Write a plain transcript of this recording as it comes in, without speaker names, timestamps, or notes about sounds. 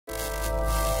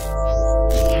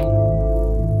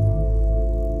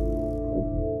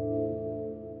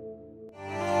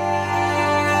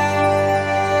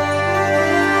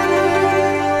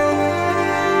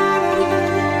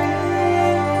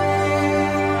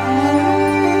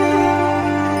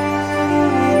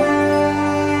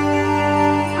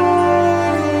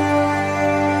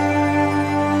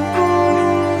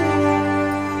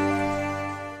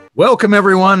Welcome,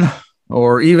 everyone,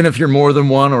 or even if you're more than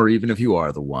one, or even if you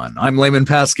are the one. I'm Layman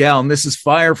Pascal, and this is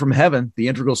Fire from Heaven, the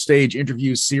integral stage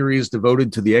interview series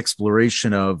devoted to the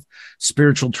exploration of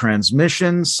spiritual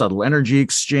transmission, subtle energy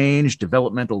exchange,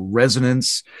 developmental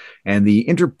resonance, and the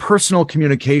interpersonal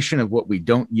communication of what we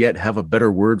don't yet have a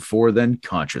better word for than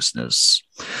consciousness.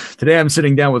 Today, I'm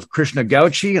sitting down with Krishna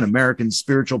Gauci, an American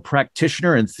spiritual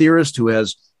practitioner and theorist who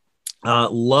has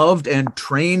loved and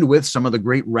trained with some of the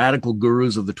great radical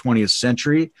gurus of the 20th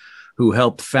century, who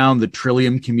helped found the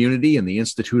Trillium Community and the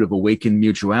Institute of Awakened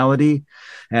Mutuality,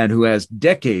 and who has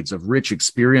decades of rich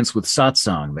experience with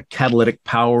Satsang, the catalytic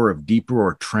power of deeper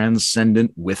or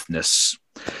transcendent witness.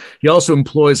 He also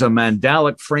employs a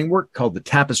mandalic framework called the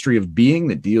Tapestry of Being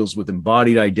that deals with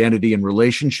embodied identity and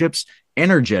relationships,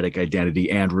 energetic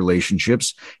identity and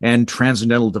relationships, and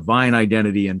transcendental divine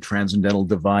identity and transcendental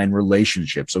divine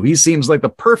relationships. So he seems like the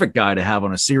perfect guy to have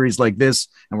on a series like this,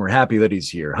 and we're happy that he's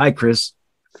here. Hi, Chris.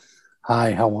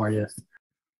 Hi, how are you?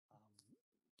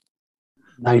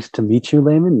 Nice to meet you,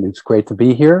 Layman. It's great to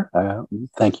be here.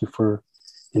 Thank you for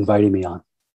inviting me on.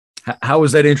 How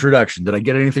was that introduction? Did I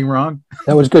get anything wrong?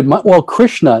 That was good. Well,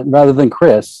 Krishna rather than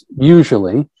Chris,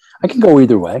 usually. I can go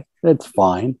either way. That's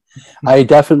fine. I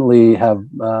definitely have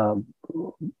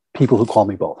people who call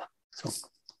me both. So.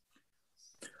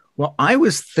 Well, I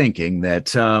was thinking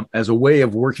that as a way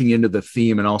of working into the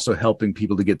theme and also helping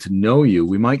people to get to know you,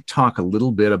 we might talk a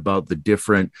little bit about the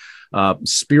different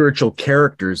spiritual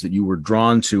characters that you were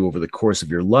drawn to over the course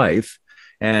of your life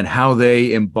and how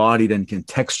they embodied and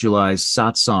contextualized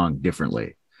satsang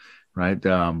differently, right?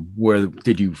 Where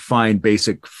did you find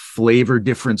basic flavor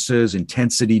differences,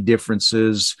 intensity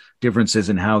differences, differences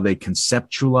in how they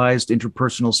conceptualized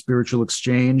interpersonal spiritual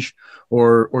exchange,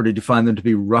 or did you find them to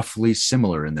be roughly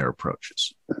similar in their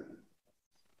approaches?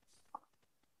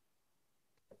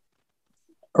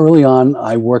 Early on,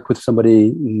 I worked with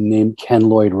somebody named Ken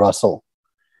Lloyd Russell,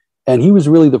 and he was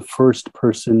really the first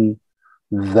person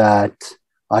that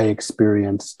I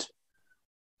experienced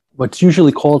what's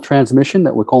usually called transmission,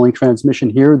 that we're calling transmission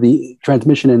here, the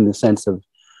transmission in the sense of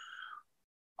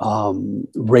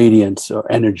radiance or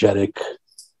energetic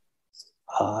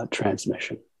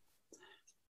transmission.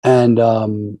 And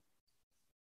I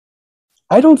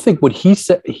don't think what he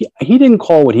said, he didn't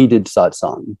call what he did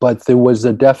satsang, but there was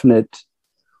a definite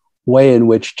way in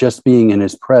which just being in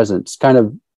his presence kind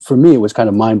of, for me, it was kind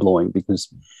of mind-blowing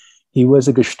because he was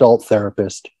a Gestalt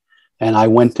therapist and I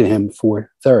went to him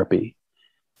for therapy.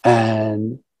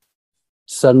 And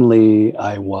suddenly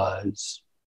I was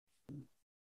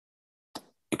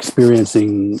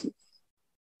experiencing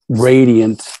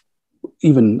radiant,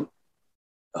 even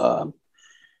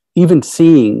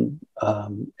seeing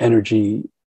energy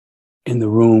in the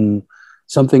room,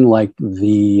 something like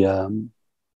the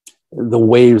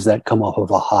waves that come off of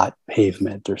a hot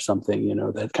pavement or something, you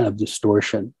know, that kind of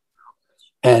distortion.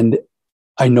 And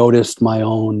I noticed my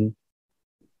own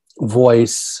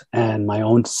voice and my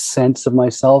own sense of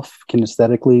myself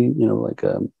kinesthetically, you know, like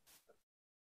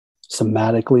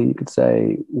somatically, you could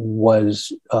say,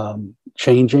 was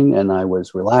changing, and I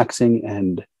was relaxing,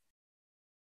 and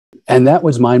that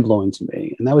was mind-blowing to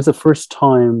me. And that was the first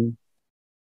time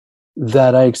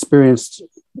that I experienced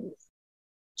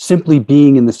simply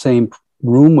being in the same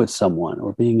room with someone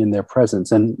or being in their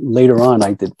presence. And later on,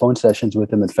 I did phone sessions with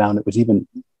them and found it was even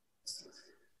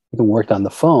worked on the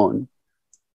phone.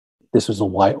 This was a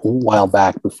while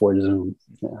back before Zoom.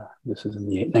 This is in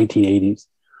the 1980s.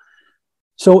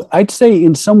 So I'd say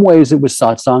in some ways it was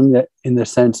satsang, that in the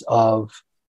sense of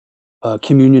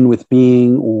communion with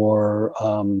being, or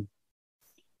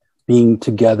being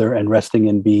together and resting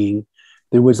in being.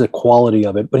 There was a quality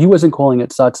of it, but he wasn't calling it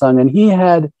satsang. And he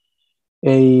had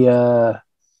a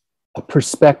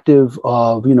perspective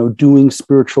of, you know, doing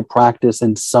spiritual practice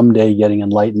and someday getting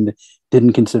enlightened.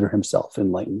 Didn't consider himself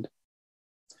enlightened.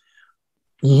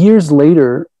 Years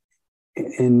later,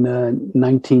 in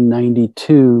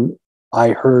 1992,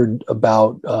 I heard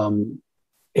about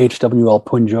HWL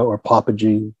Poonja, or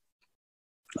Papaji,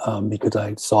 because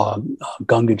I saw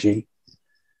Gangaji,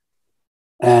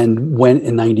 and went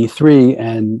in 93.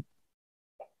 And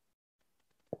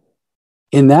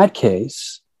in that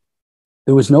case,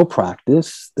 there was no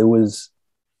practice. There was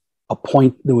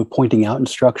they were pointing out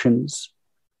instructions.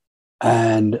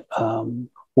 And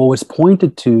what was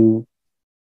pointed to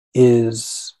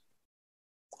is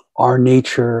our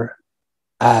nature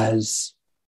as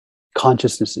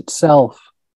consciousness itself,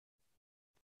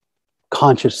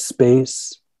 conscious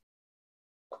space,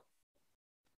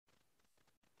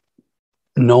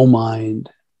 no mind,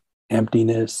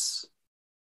 emptiness,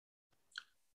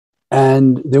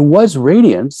 And there was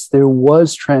radiance, there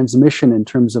was transmission in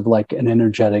terms of like an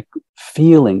energetic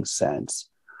feeling sense,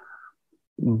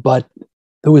 but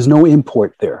there was no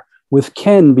import there. With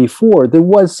Ken before, there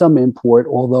was some import,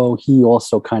 although he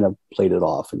also kind of played it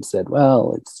off and said,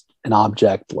 well, it's an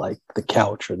object like the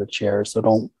couch or the chair, so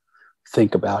don't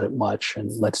think about it much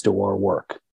and let's do our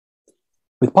work.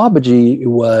 With Papaji, it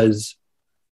was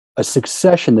a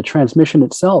succession. The transmission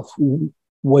itself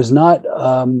was not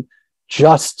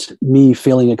just me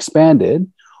feeling expanded,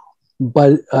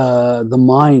 but the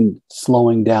mind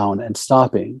slowing down and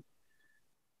stopping,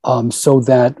 so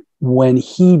that when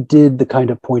he did the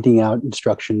kind of pointing out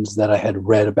instructions that I had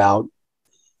read about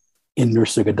in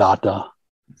Nisargadatta,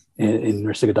 in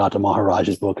Nisargadatta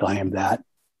Maharaj's book, I Am That,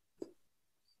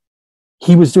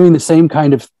 he was doing the same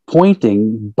kind of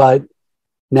pointing, but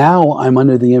now I'm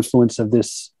under the influence of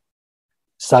this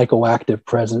psychoactive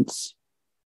presence.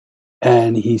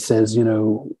 And he says, you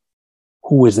know,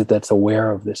 who is it that's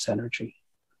aware of this energy?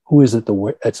 Who is it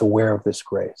that's aware of this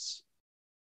grace?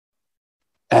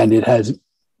 And it has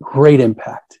great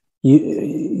impact.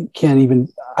 You can't even,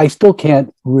 I still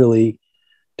can't really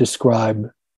describe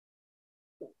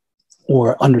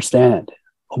or understand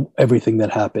everything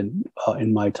that happened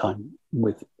in my time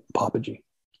with Papaji.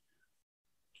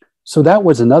 So that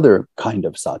was another kind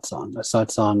of satsang, a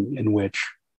satsang in which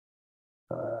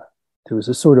there was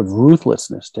a sort of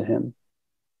ruthlessness to him,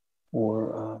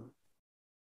 or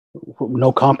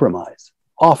no compromise.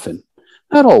 Often,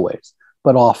 not always,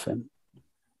 but often.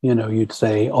 You know, you'd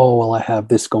say, oh, well, I have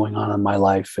this going on in my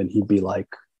life. And he'd be like,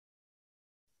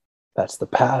 that's the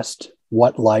past.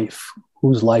 What life?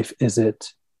 Whose life is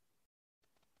it?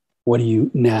 What do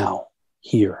you now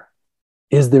here?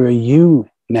 Is there a you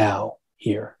now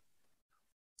here?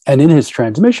 And in his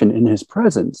transmission, in his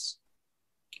presence,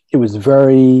 it was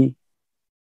very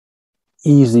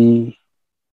easy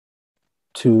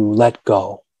to let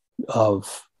go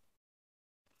of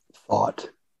thought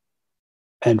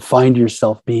and find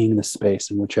yourself being in the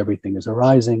space in which everything is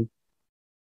arising.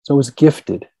 So it was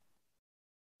gifted.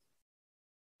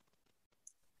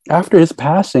 After his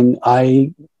passing,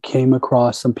 I came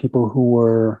across some people who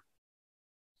were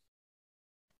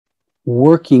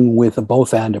working with a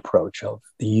both-and approach of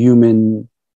the human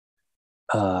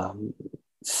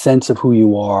sense of who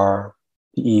you are,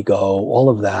 the ego, all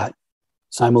of that,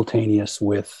 simultaneous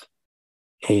with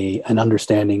an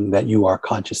understanding that you are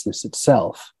consciousness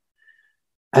itself.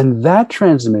 And that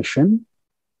transmission,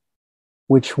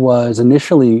 which was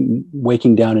initially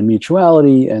Waking Down in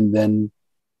Mutuality and then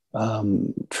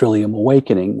Trillium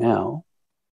Awakening now,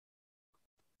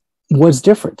 was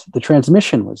different. The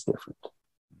transmission was different.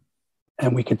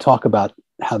 And we could talk about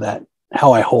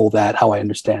how I hold that, how I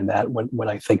understand that, what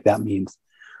I think that means.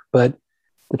 But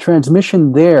the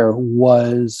transmission there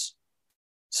was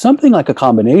something like a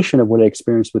combination of what I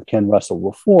experienced with Ken Russell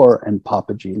before and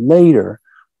Papaji later.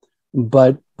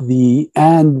 But the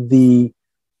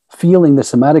feeling, the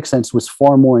somatic sense, was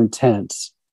far more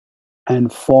intense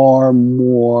and far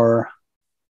more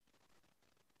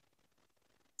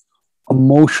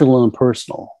emotional and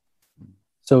personal.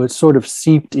 So it sort of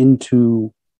seeped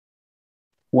into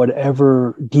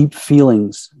whatever deep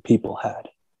feelings people had.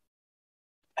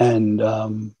 And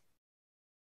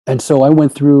so I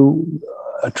went through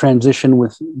a transition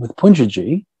with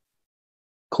Poonjaji,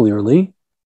 clearly.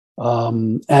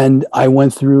 And I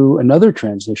went through another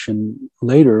transition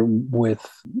later with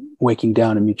Waking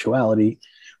Down in Mutuality,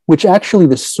 which actually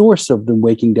the source of the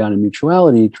Waking Down in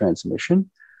Mutuality transmission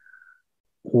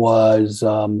was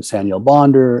Samuel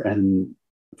Bonder, and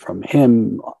from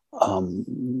him,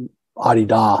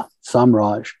 Adida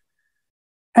Samraj,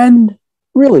 and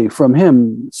really from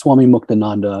him, Swami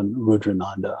Muktananda and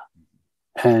Rudrananda,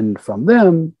 and from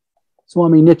them,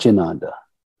 Swami Nityananda.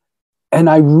 And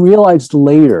I realized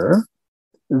later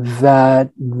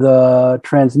that the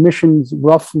transmissions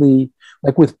roughly,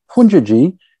 like with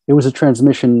Poonjaji, it was a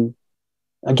transmission,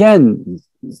 again,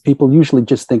 people usually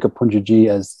just think of Poonjaji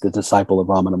as the disciple of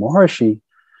Ramana Maharshi,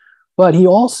 but he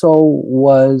also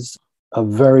was a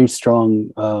very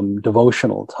strong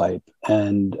devotional type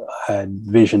and had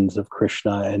visions of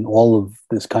Krishna and all of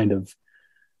this kind of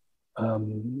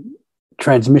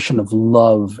transmission of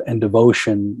love and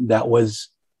devotion that was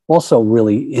also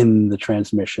really in the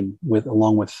transmission,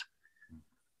 along with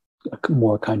a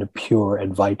more kind of pure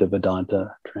Advaita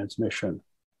Vedanta transmission.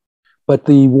 But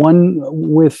the one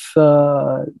with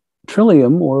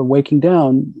Trillium or Waking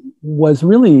Down was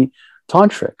really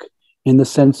tantric in the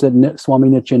sense that Swami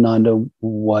Nityananda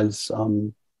was,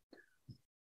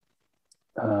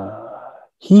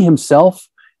 he himself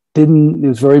it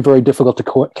was very, very difficult to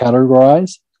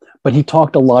categorize, But he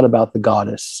talked a lot about the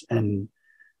goddess, and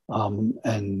Swami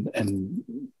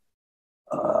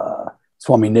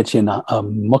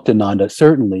Muktananda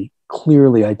certainly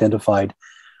clearly identified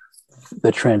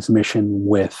the transmission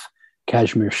with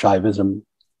Kashmir Shaivism,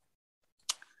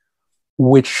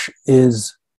 which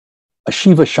is a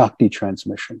Shiva Shakti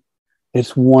transmission.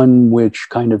 It's one which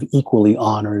kind of equally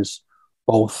honors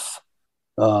both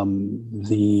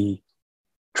the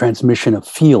transmission of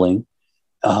feeling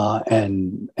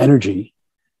and energy,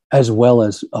 as well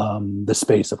as the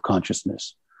space of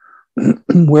consciousness.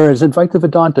 Whereas Advaita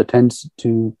Vedanta tends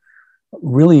to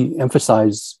really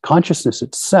emphasize consciousness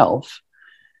itself,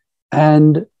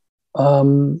 and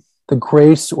the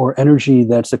grace or energy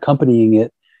that's accompanying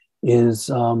it is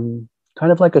kind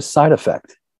of like a side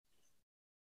effect,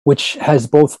 which has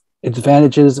both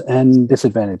advantages and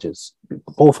disadvantages,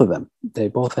 both of them. They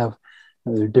both have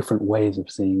their different ways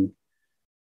of seeing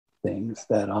things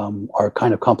that are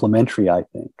kind of complementary, I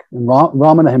think. And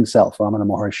Ramana himself, Ramana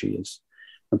Maharshi, is,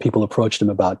 when people approached him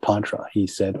about Tantra, he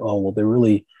said, oh, well, they're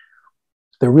really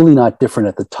not different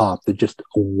at the top. They're just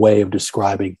a way of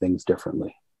describing things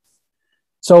differently.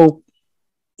 So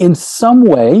in some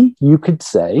way, you could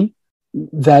say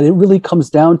that it really comes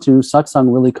down to,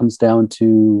 satsang really comes down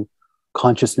to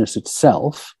consciousness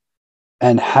itself,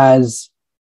 and has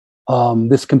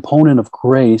this component of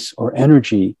grace or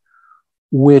energy,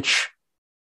 which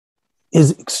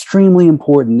is extremely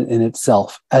important in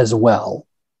itself as well.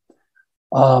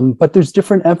 But there's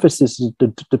different emphasis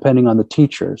depending on the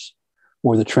teachers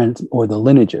or the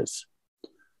lineages.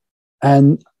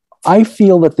 And I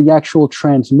feel that the actual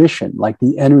transmission, like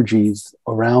the energies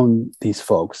around these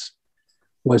folks,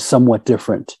 was somewhat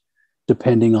different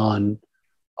depending on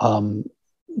the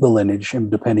lineage and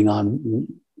depending on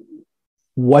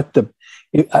what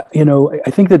I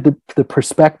think that the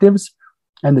perspectives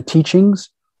and the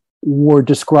teachings were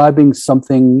describing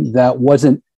something that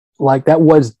wasn't like, that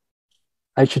was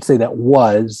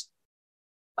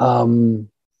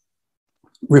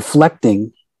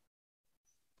reflecting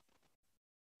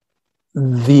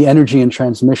the energy and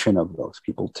transmission of those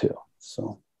people too.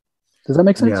 So does that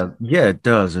make sense? Yeah, it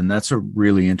does. And that's a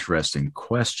really interesting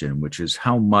question, which is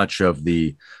how much of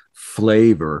the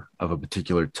flavor of a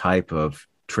particular type of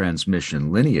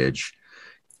transmission lineage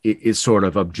is sort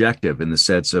of objective in the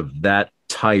sense of that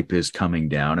type is coming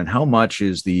down, and how much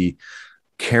is the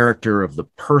character of the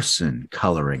person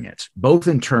coloring it, both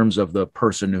in terms of the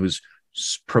person who's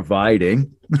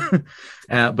providing,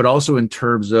 but also in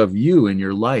terms of you and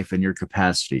your life and your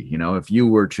capacity. You know, if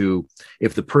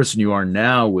the person you are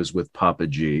now was with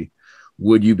Papaji,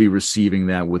 would you be receiving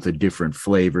that with a different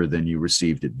flavor than you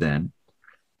received it then?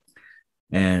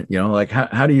 And, like,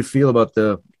 how do you feel about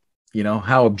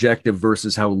how objective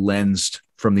versus how lensed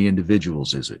from the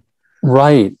individuals is it?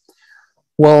 Right.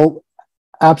 Well,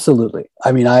 absolutely.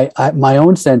 I mean, I my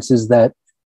own sense is that,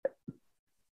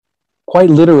 quite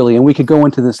literally, and we could go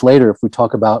into this later if we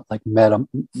talk about like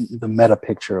the meta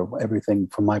picture of everything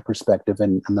from my perspective,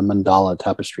 and the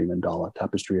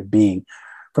tapestry of being.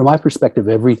 From my perspective,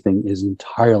 everything is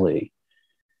entirely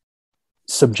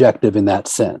subjective in that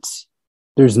sense.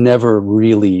 There's never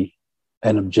really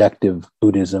an objective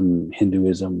Buddhism,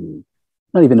 Hinduism,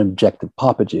 not even objective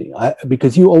Papaji,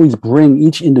 because you always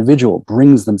each individual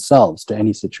brings themselves to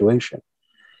any situation.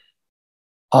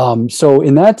 So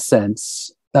in that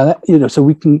sense,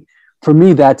 for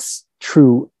me, that's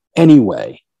true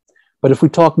anyway. But if we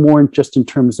talk more just in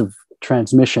terms of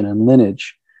transmission and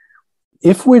lineage,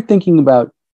 if we're thinking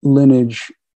about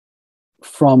lineage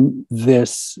from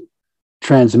this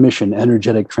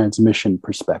energetic transmission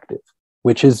perspective,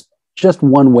 which is just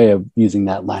one way of using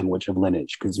that language of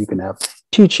lineage, because you can have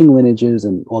teaching lineages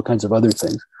and all kinds of other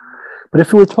things. But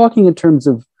if we were talking in terms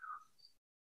of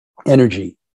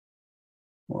energy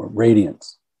or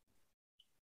radiance,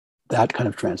 that kind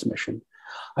of transmission,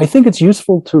 I think it's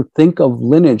useful to think of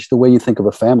lineage the way you think of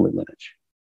a family lineage.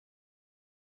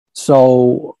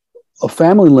 So a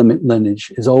family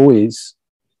lineage is always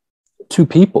two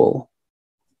people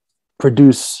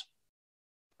produce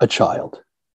a child.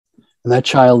 And that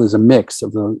child is a mix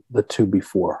of the two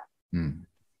before. Mm.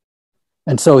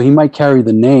 And so he might carry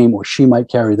the name, or she might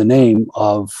carry the name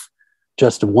of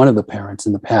just one of the parents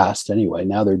in the past anyway.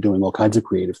 Now they're doing all kinds of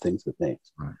creative things with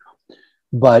names. Right.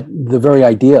 But the very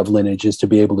idea of lineage is to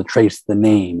be able to trace the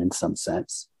name in some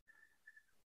sense.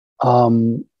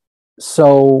 I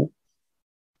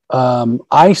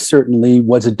certainly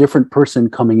was a different person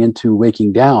coming into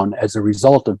Waking Down as a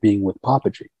result of being with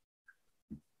Papaji.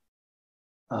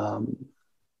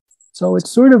 So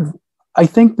it's sort of, I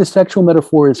think the sexual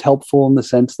metaphor is helpful in the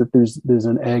sense that there's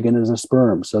an egg and there's a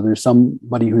sperm. So there's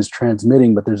somebody who's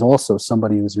transmitting, but there's also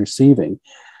somebody who's receiving.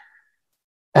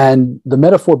 And the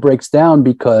metaphor breaks down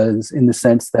because, in the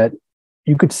sense that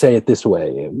you could say it this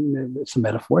way, it's a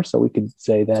metaphor. So we could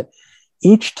say that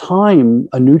each time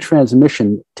a new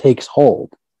transmission takes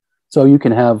hold, so you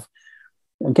can have,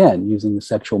 again, using the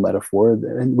sexual metaphor,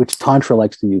 which Tantra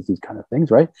likes to use these kind of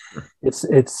things, right? Sure.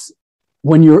 It's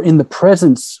when you're in the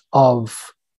presence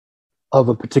of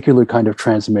a particular kind of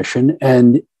transmission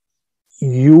and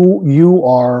you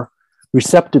are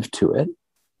receptive to it,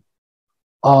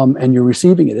 and you're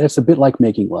receiving it. It's a bit like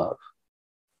making love.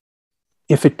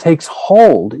 If it takes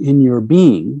hold in your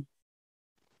being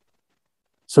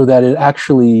so that it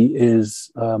actually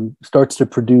is starts to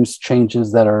produce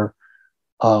changes that are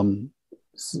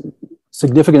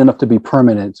significant enough to be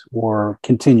permanent or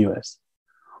continuous,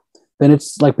 then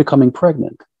it's like becoming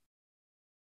pregnant.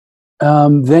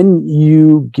 Then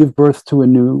you give birth to a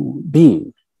new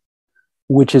being,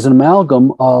 which is an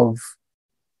amalgam of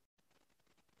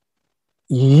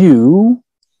you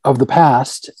of the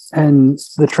past and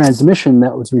the transmission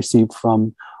that was received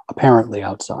from apparently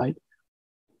outside,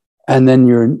 and then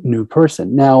your new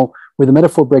person. Now, where the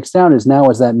metaphor breaks down is now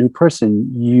as that new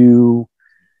person, you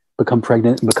become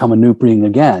pregnant and become a new being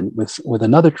again with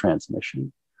another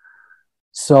transmission.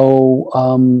 So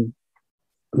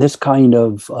this kind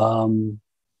of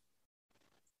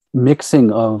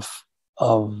mixing of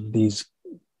these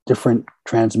different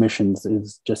transmissions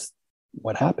is just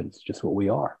what happens, just what we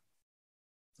are.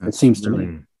 It seems to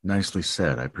me. Nicely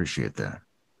said. I appreciate that.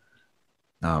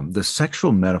 The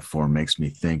sexual metaphor makes me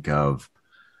think of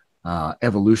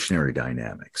evolutionary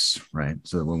dynamics, right?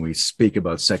 So when we speak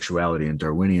about sexuality in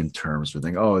Darwinian terms, we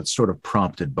think, oh, it's sort of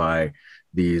prompted by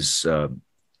these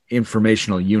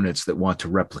informational units that want to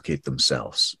replicate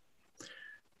themselves.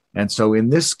 And so in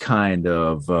this kind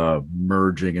of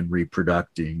merging and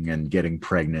reproducing and getting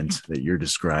pregnant that you're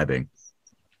describing,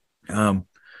 do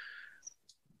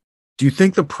you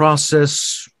think the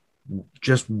process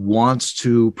just wants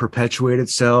to perpetuate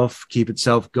itself, keep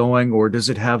itself going, or does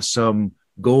it have some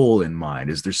goal in mind?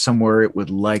 Is there somewhere it would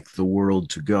like the world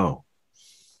to go?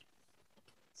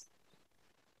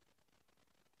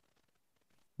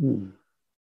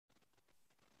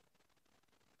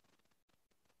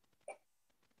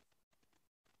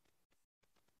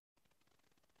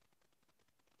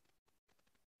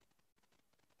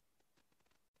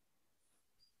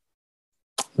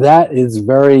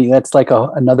 That's like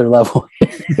another level.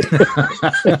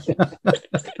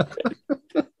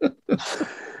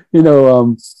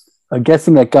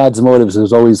 Guessing at God's motives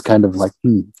is always kind of like,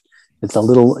 it's a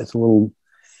little,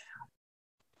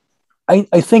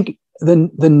 I think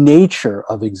the nature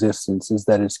of existence is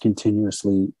that it's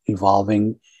continuously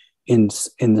evolving in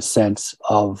the sense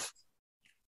of,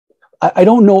 I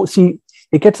don't know, see,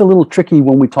 it gets a little tricky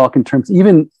when we talk in terms,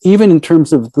 even in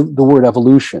terms of the word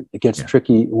evolution. It gets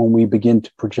tricky when we begin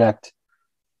to project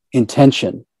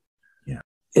intention. Yeah.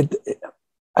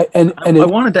 I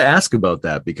wanted to ask about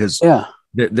that because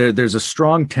there's a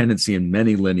strong tendency in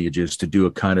many lineages to do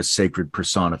a kind of sacred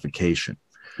personification.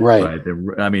 Right.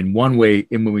 I mean, one way,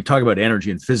 and when we talk about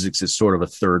energy and physics, it's sort of a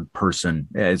third person.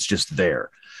 It's just there.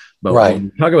 But when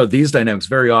we talk about these dynamics,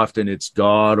 very often it's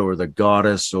God or the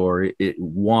goddess, or it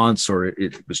wants, or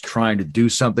it was trying to do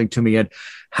something to me. And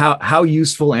how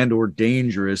useful and or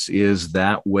dangerous is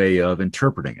that way of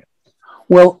interpreting it?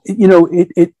 Well,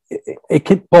 it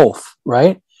can both,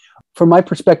 right? From my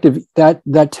perspective, that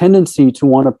tendency to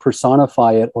want to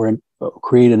personify it or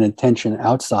create an intention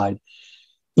outside,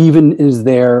 even is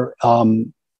there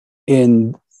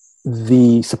in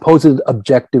the supposed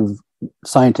objective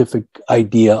scientific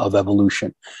idea of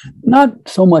evolution, not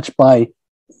so much by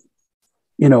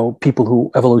people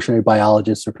who evolutionary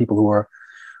biologists or people who are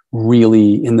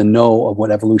really in the know of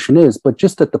what evolution is, but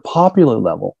just at the popular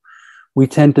level, we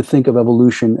tend to think of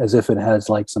evolution as if it has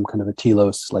like some kind of a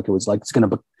telos, like it's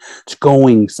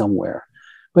going somewhere.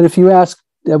 But if you ask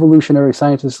evolutionary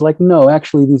scientists, like, no,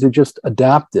 actually these are just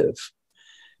adaptive,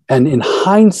 and in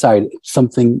hindsight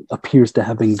something appears to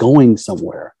have been going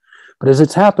somewhere. But as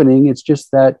it's happening, it's just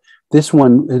that this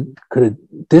one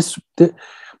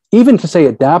even to say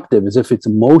adaptive as if it's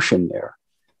motion there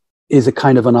is a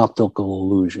kind of an optical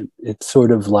illusion. It's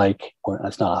sort of like, or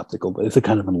it's not optical, but it's a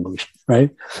kind of an illusion, right?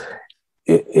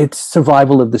 It's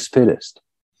survival of the fittest.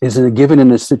 Is it given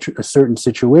in a certain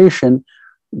situation,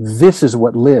 this is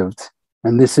what lived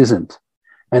and this isn't.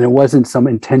 And it wasn't some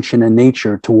intention in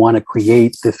nature to want to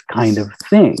create this kind of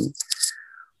thing.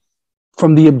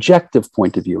 From the objective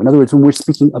point of view. In other words, when we're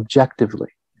speaking objectively,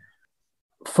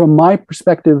 from my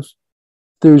perspective,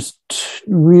 there's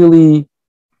really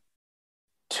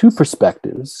two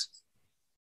perspectives.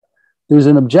 There's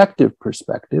an objective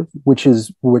perspective, which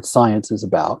is what science is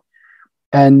about.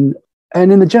 And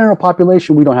in the general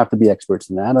population, we don't have to be experts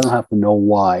in that. I don't have to know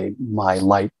why my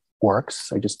light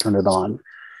works. I just turn it on.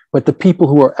 But the people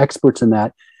who are experts in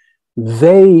that,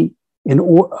 they, in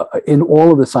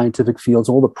all of the scientific fields,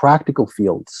 all the practical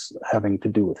fields having to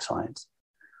do with science,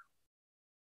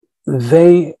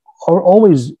 they are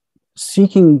always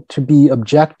seeking to be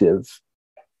objective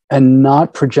and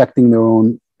not projecting their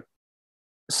own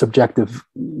subjective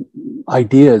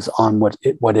ideas on what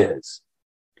is.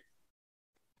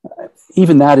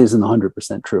 Even that isn't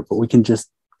 100% true, but we can just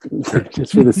for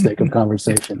the sake of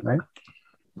conversation, right?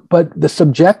 But the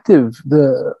subjective,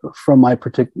 from my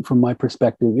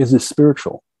perspective, is the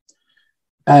spiritual,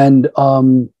 and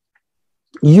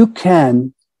you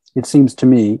can, it seems to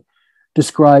me,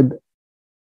 describe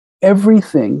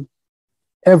everything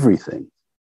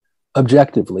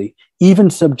objectively, even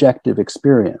subjective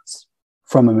experience,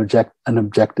 from an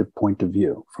objective point of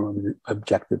view, from an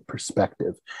objective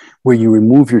perspective, where you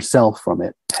remove yourself from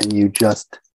it and you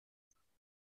just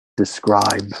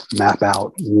describe, map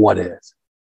out what is.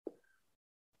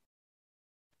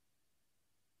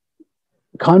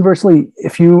 Conversely,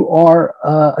 if you are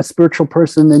a spiritual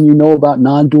person and you know about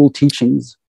non-dual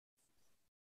teachings,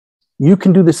 you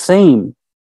can do the same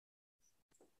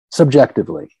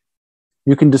subjectively.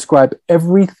 You can describe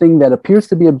everything that appears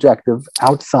to be objective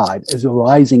outside as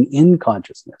arising in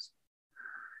consciousness.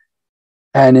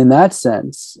 And in that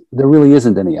sense, there really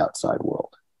isn't any outside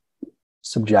world,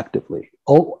 subjectively.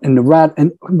 Oh, and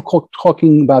I'm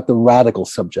talking about the radical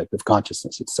subject of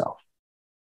consciousness itself.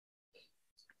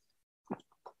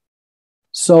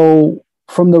 So,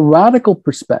 from the radical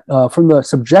perspective, from the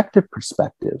subjective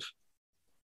perspective,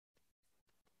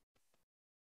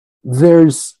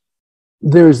 there's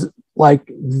like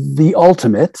the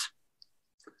ultimate,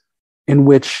 in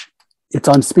which it's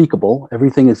unspeakable.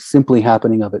 Everything is simply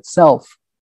happening of itself.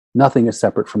 Nothing is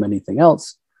separate from anything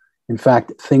else. In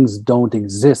fact, things don't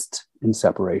exist in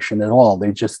separation at all.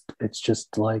 It's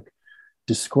just like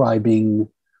describing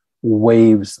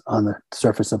waves on the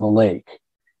surface of a lake.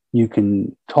 You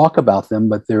can talk about them,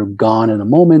 but they're gone in a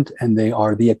moment, and they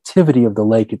are the activity of the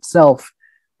lake itself,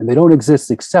 and they don't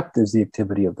exist except as the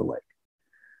activity of the lake.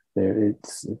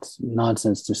 It's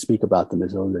nonsense to speak about them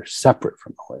as though they're separate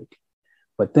from the lake.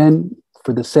 But then,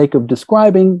 for the sake of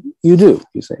describing, you do.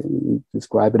 You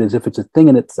describe it as if it's a thing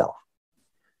in itself.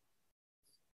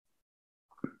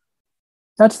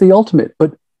 That's the ultimate.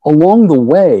 But along the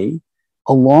way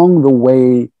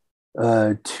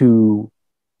to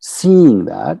seeing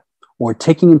that, or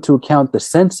taking into account the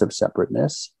sense of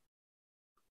separateness,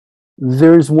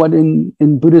 there's what in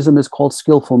Buddhism is called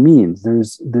skillful means.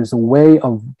 There's a way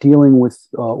of dealing with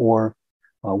or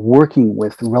working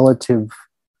with relative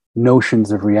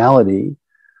notions of reality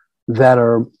that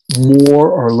are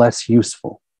more or less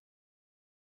useful.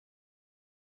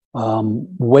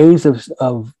 Ways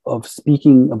of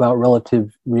speaking about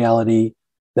relative reality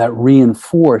that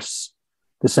reinforce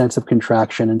the sense of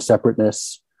contraction and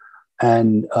separateness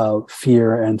and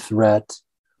fear and threat.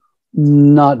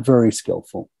 Not very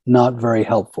skillful, not very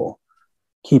helpful.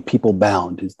 Keep people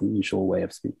bound is the usual way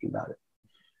of speaking about it.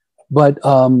 But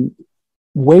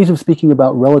ways of speaking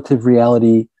about relative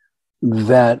reality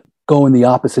that go in the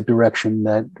opposite direction,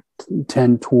 that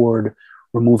tend toward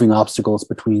removing obstacles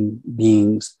between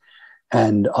beings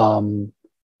and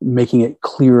making it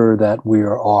clearer that we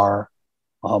are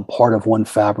part of one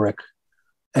fabric,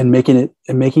 and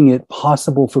making it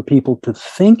possible for people to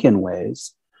think in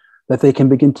ways that they can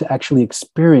begin to actually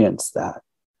experience that,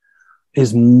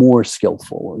 is more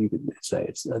skillful, you could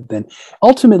say. Then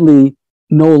ultimately,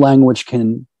 no language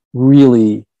can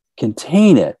really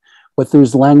contain it, but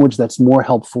there's language that's more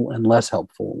helpful and less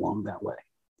helpful along that way.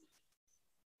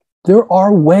 There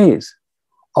are ways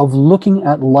of looking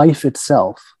at life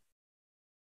itself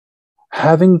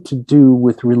having to do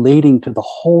with relating to the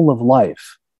whole of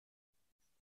life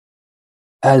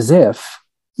as if,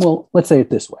 well, let's say it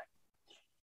this way.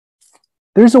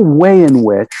 There's a way in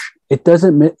which it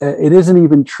isn't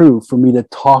even true for me to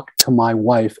talk to my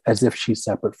wife as if she's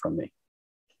separate from me.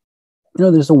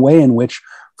 There's a way in which,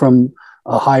 from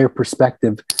a higher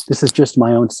perspective, this is just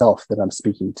my own self that I'm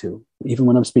speaking to. Even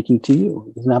when I'm speaking to you,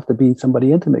 it doesn't have to be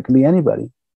somebody intimate, it can be anybody,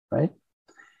 right?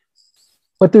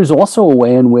 But there's also a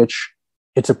way in which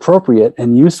it's appropriate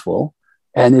and useful,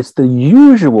 and it's the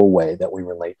usual way that we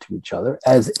relate to each other,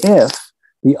 as if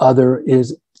the other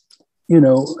is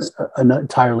an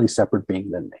entirely separate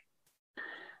being than me.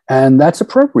 And that's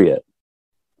appropriate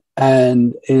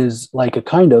and is like a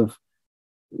kind of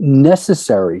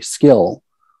necessary skill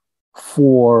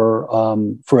for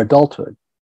adulthood.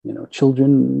 You know,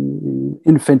 children,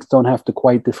 infants don't have to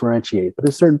quite differentiate, but at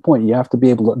a certain point, you have to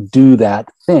be able to do that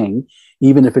thing,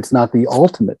 even if it's not the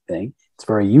ultimate thing. It's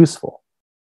very useful.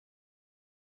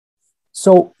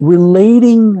 So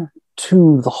relating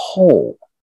to the whole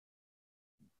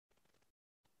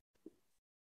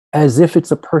as if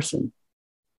it's a person,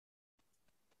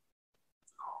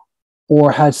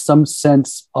 or has some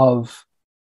sense of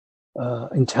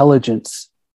intelligence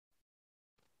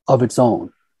of its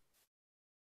own,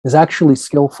 is actually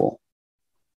skillful,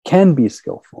 can be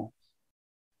skillful.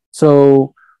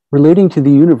 So relating to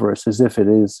the universe as if it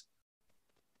is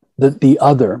the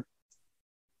other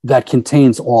that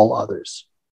contains all others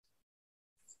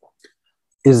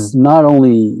is not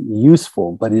only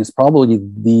useful, but is probably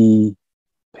the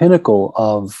pinnacle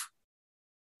of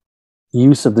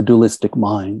use of the dualistic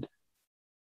mind.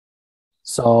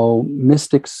 So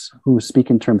mystics who speak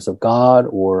in terms of God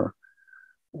or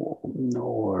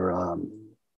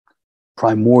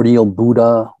primordial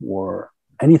Buddha or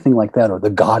anything like that, or the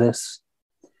goddess,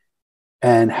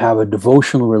 and have a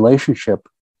devotional relationship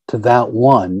to that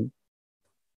one.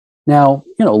 Now,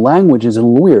 you know, language is a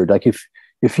little weird. Like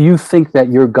if you think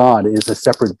that your God is a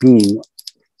separate being,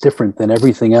 different than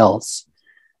everything else,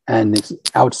 and it's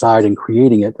outside and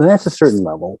creating it, then that's a certain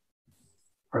level,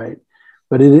 right?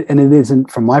 But it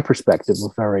isn't, from my perspective, a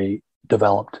very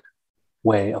developed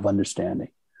way of understanding.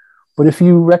 But if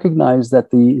you recognize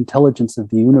that the intelligence of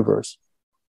the universe,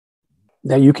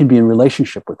 that you can be in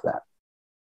relationship with that.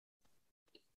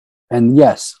 And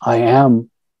yes, I am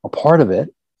a part of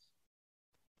it.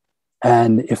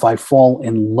 And if I fall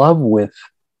in love with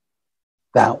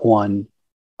that one,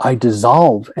 I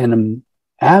dissolve and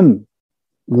am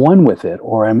one with it,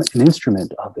 or am an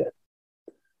instrument of it.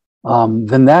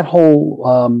 Then that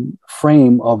whole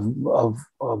frame of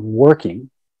working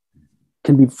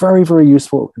can be very, very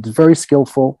useful. It's very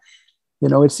skillful. You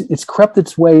know, it's crept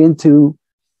its way into,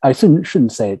 I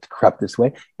shouldn't say it crept this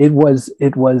way. It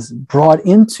was brought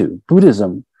into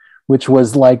Buddhism, which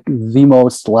was like the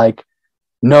most like,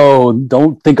 no,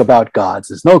 don't think about gods.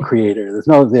 There's no creator. There's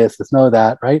no this, there's no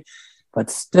that, right? But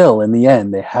still, in the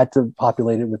end, they had to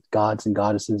populate it with gods and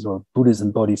goddesses, or Buddhas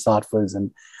and bodhisattvas,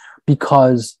 and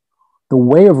because the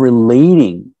way of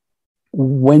relating,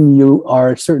 when you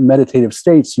are in certain meditative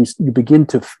states, you begin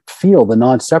to feel the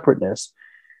non-separateness,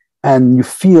 and you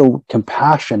feel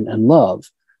compassion and love.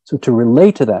 So to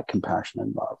relate to that compassion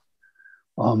and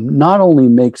love not only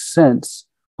makes sense,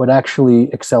 but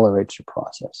actually accelerates your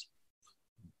process.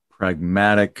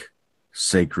 Pragmatic,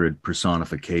 sacred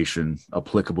personification,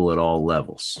 applicable at all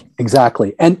levels.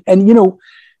 Exactly. And you know,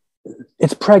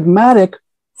 it's pragmatic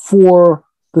for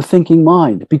the thinking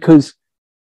mind, because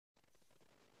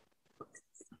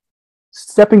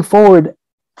stepping forward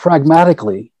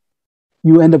pragmatically,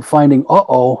 you end up finding,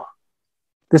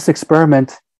 this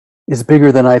experiment is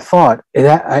bigger than I thought.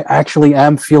 I actually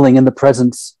am feeling in the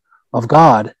presence of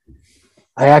God.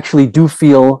 I actually do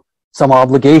feel some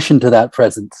obligation to that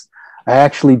presence. I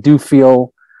actually do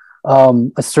feel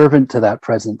a servant to that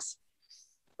presence.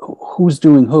 Who's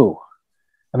doing who?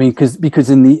 I mean, because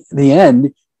in the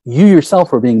end, you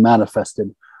yourself are being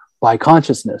manifested by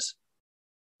consciousness.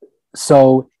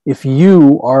 So if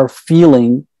you are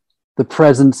feeling the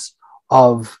presence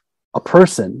of a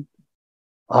person,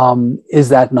 is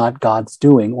that not God's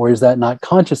doing, or is that not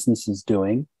consciousness's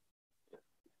doing?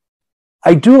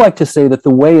 I do like to say that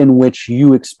the way in which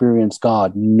you experience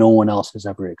God, no one else has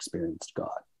ever experienced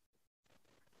God.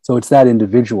 So it's that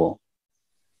individual.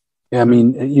 I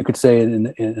mean, you could say it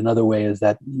in another way, is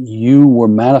that you were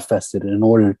manifested in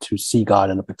order to see God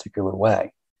in a particular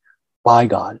way by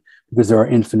God, because there are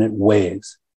infinite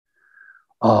ways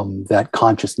that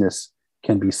consciousness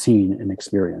can be seen and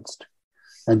experienced.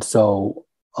 And so,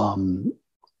 in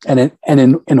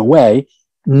a way,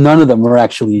 none of them are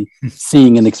actually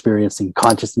seeing and experiencing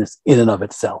consciousness in and of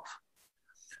itself,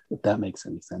 if that makes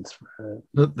any sense.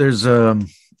 There's,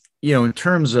 in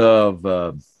terms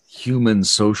of human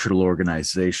social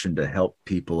organization to help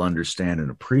people understand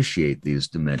and appreciate these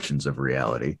dimensions of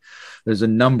reality, there's a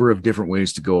number of different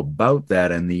ways to go about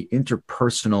that, and the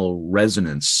interpersonal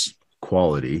resonance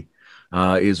quality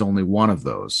is only one of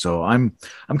those. So I'm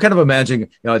kind of imagining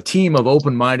a team of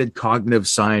open-minded cognitive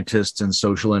scientists and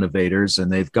social innovators,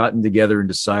 and they've gotten together and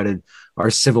decided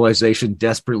our civilization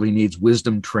desperately needs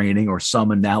wisdom training or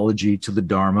some analogy to the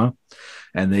Dharma.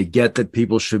 And they get that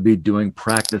people should be doing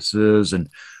practices and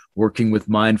working with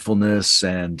mindfulness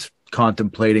and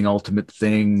contemplating ultimate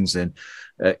things, and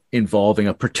involving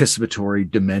a participatory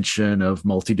dimension of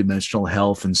multidimensional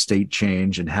health and state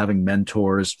change, and having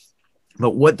mentors.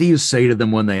 But what do you say to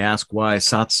them when they ask why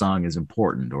satsang is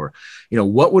important? Or,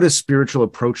 what would a spiritual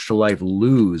approach to life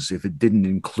lose if it didn't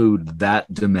include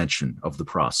that dimension of the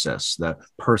process, that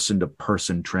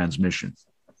person-to-person transmission?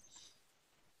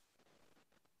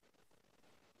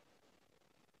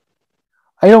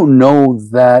 I don't know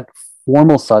that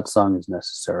formal satsang is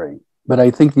necessary, but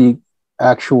I think the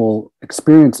actual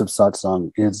experience of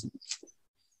satsang is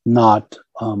not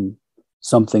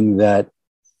something that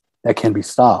can be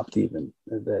stopped even.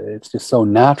 It's just so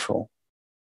natural.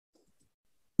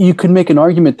 You could make an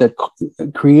argument that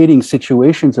creating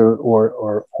situations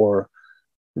or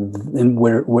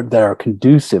that are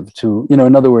conducive to,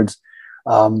 in other words,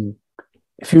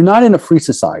 if you're not in a free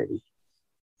society,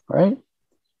 right?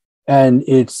 And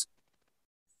it's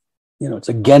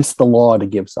against the law to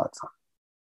give satsang.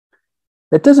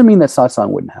 That doesn't mean that satsang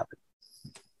wouldn't happen.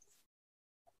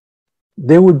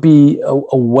 There would be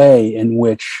a way in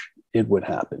which it would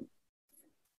happen.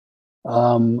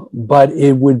 But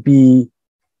it would be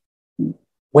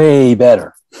way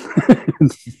better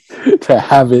to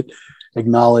have it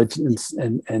acknowledged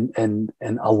and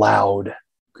allowed.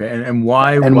 Okay, and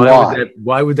why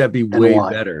would that be way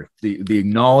better? The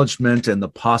acknowledgement and the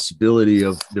possibility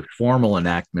of the formal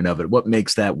enactment of it. What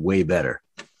makes that way better?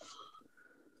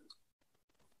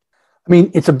 I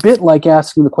mean, it's a bit like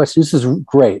asking the question. This is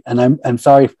great, and I'm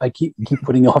sorry if I keep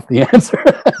putting off the answer.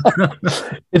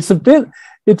 It's a bit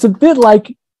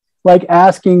like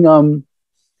asking,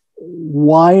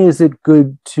 why is it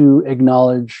good to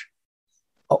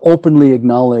openly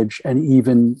acknowledge, and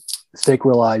even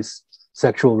sacralize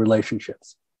sexual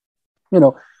relationships?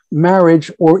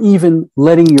 Marriage, or even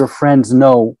letting your friends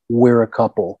know we're a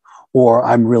couple, or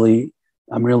I'm really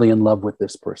in love with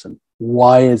this person.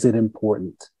 Why is it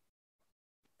important?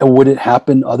 And would it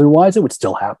happen otherwise? It would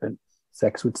still happen.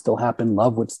 Sex would still happen.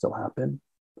 Love would still happen.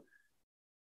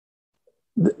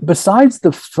 Besides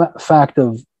the fact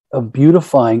of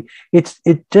beautifying, it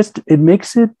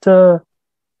makes it the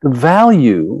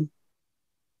value.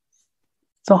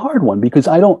 It's a hard one, because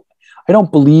I don't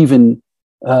believe in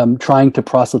trying to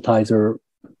proselytize or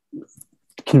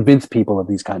convince people of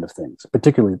these kind of things,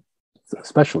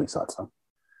 especially satsang.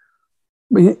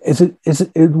 I mean, is it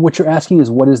what you're asking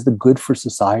is what is the good for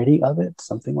society of it?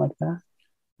 Something like that?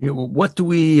 Yeah, well, what do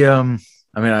we, there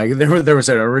was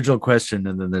an original question,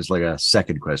 and then there's like a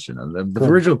second question. And the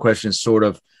original question is sort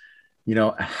of,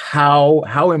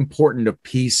 how important a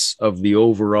piece of the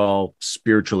overall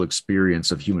spiritual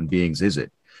experience of human beings is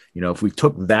it? If we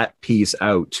took that piece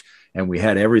out and we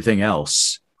had everything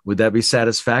else, would that be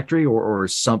satisfactory, or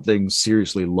is something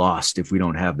seriously lost if we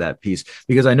don't have that piece?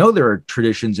 Because I know there are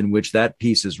traditions in which that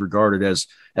piece is regarded as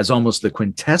almost the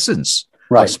quintessence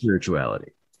of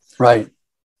spirituality. Right.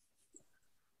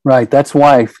 That's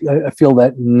why I feel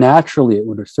that naturally it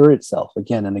would assert itself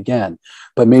again and again,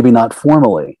 but maybe not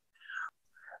formally.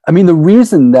 I mean, the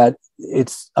reason that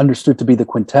it's understood to be the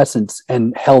quintessence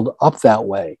and held up that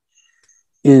way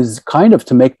is kind of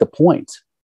to make the point.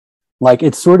 Like,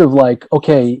 it's sort of like,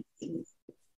 okay,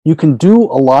 you can do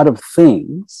a lot of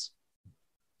things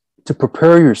to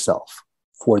prepare yourself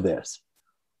for this,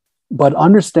 but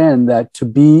understand that to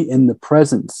be in the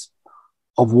presence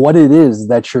of what it is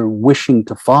that you're wishing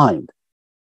to find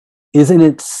is in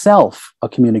itself a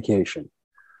communication.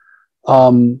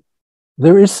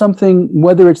 There is something,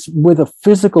 whether it's with a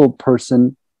physical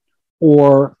person,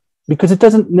 or because it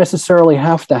doesn't necessarily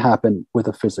have to happen with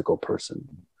a physical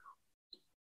person,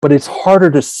 but it's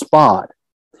harder to spot.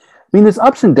 I mean, there's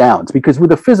ups and downs, because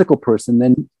with a physical person,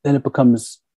 then it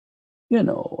becomes,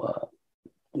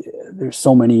 there's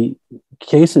so many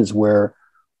cases where,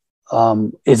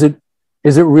 is it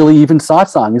really even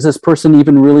satsang? Is this person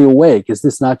even really awake? Is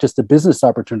this not just a business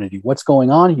opportunity? What's going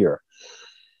on here?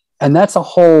 And that's a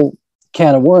whole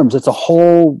can of worms. It's a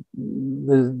whole,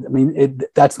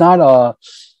 that's not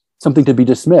something to be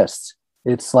dismissed.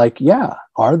 It's like, yeah,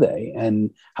 are they? And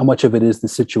how much of it is the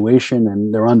situation?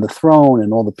 And they're on the throne,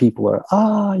 and all the people are,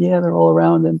 yeah, they're all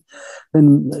around. And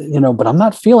then, but I'm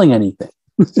not feeling anything.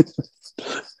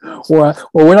 or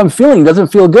what I'm feeling doesn't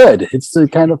feel good. It's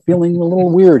kind of feeling a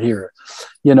little weird here,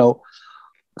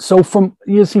 So from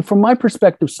my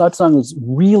perspective, satsang is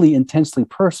really intensely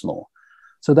personal.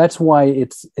 So that's why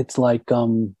it's like a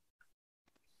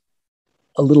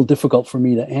little difficult for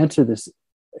me to answer this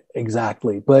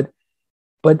exactly. But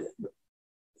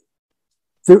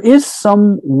there is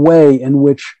some way in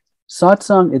which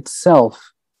satsang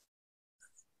itself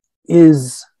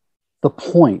is the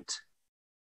point,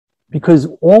 because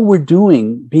all we're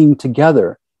doing, being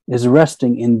together, is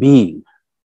resting in being,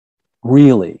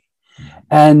 really.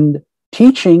 And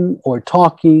teaching or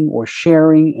talking or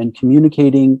sharing and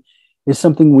communicating is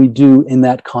something we do in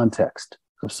that context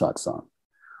of satsang.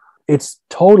 It's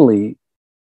totally,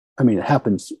 I mean, it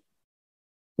happens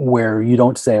where you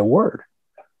don't say a word.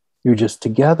 You're just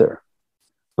together,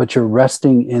 but you're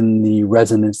resting in the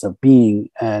resonance of being,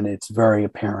 and it's very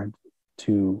apparent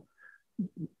to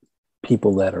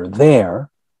people that are there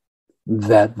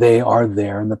that they are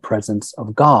there in the presence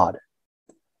of God.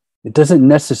 It doesn't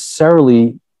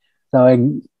necessarily, now I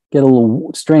get a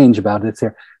little strange about it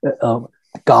here,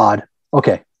 God,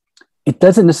 okay. It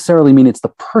doesn't necessarily mean it's the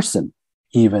person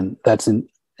even that's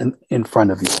in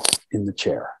front of you in the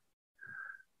chair.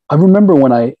 I remember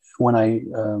when I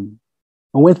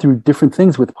went through different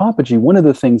things with Papaji, one of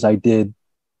the things I did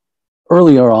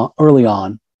early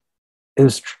on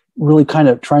is really kind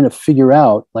of trying to figure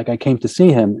out, like I came to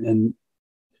see him, and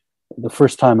the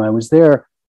first time I was there,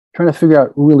 trying to figure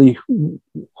out really who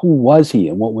was he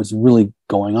and what was really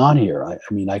going on here. I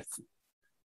mean, I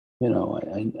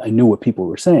knew what people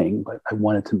were saying, but I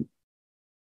wanted to,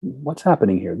 what's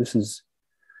happening here?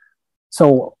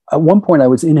 So at one point I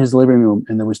was in his living room,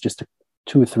 and there was just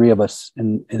two or three of us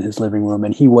in his living room,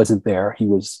 and he wasn't there. He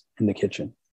was in the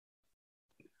kitchen.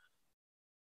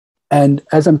 And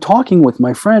as I'm talking with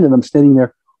my friend and I'm standing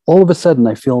there, all of a sudden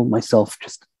I feel myself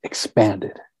just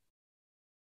expanded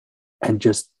and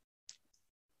just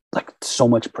like so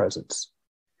much presence.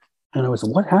 And I was,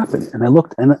 what happened? And I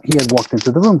looked, and he had walked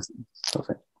into the room. So I was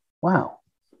like, wow.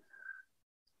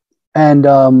 And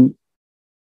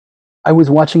I was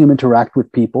watching him interact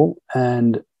with people,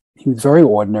 and he was very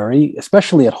ordinary,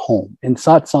 especially at home. In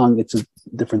satsang, it's a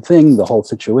different thing, the whole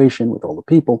situation with all the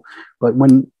people. But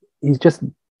when he's just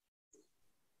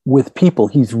with people,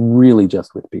 he's really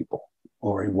just with people,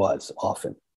 or he was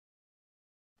often.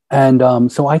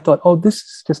 And so I thought, oh, this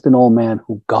is just an old man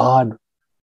who God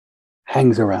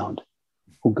hangs around,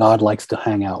 who God likes to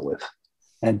hang out with,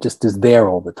 and just is there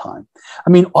all the time.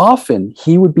 I mean, often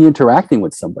he would be interacting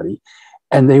with somebody,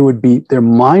 and their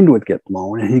mind would get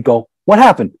blown, and he'd go, what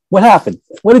happened? What happened?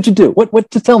 What did you do?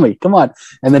 What to tell me? Come on.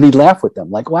 And then he'd laugh with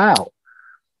them like, wow.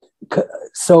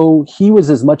 So he was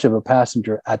as much of a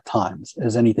passenger at times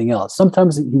as anything else.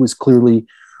 Sometimes he was clearly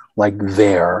like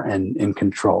there and in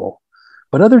control.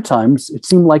 But other times it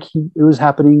seemed like it was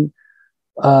happening.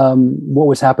 What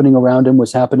was happening around him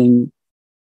was happening.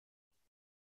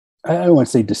 I don't want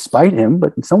to say despite him,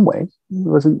 but in some way he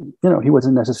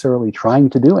wasn't necessarily trying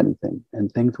to do anything,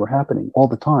 and things were happening all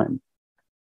the time.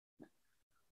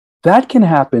 That can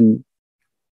happen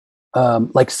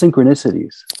like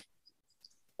synchronicities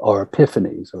or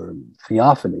epiphanies or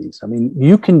theophanies. I mean,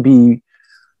 you can be,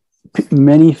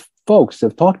 many folks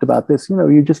have talked about this,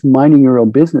 you're just minding your own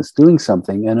business, doing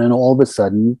something, and then all of a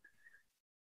sudden,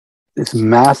 this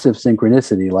massive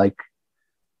synchronicity, like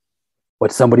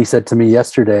what somebody said to me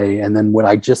yesterday, and then what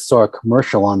I just saw a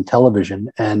commercial on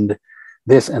television, and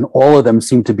all of them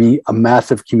seem to be a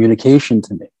massive communication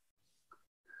to me.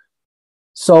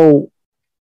 So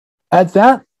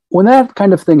when that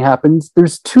kind of thing happens,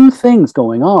 there's two things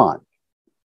going on.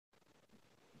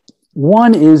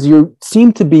 One is two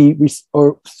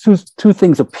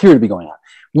things appear to be going on.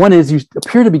 One is you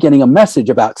appear to be getting a message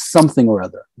about something or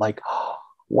other, like, oh,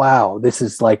 wow, this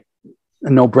is like a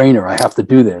no-brainer. I have to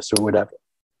do this or whatever.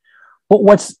 But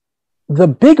what's the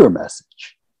bigger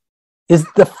message is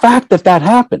the fact that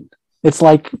happened. It's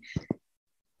like,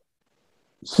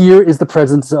 here is the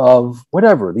presence of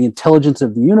whatever, the intelligence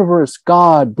of the universe,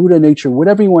 God, Buddha, nature,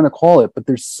 whatever you want to call it. But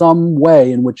there's some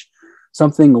way in which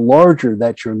something larger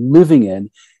that you're living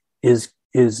in is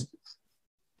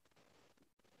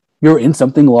you're in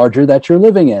something larger that you're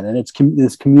living in. And it's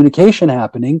this communication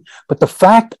happening. But the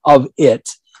fact of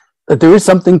it, that there is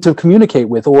something to communicate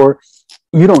with, or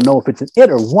you don't know if it's an it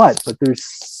or what, but there's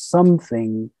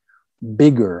something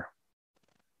bigger.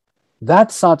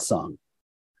 That's satsang.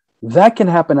 That can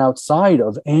happen outside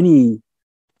of any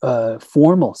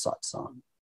formal satsang.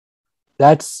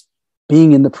 That's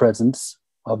being in the presence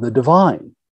of the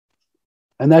divine.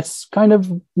 And that's kind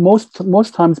of,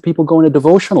 most times people go in a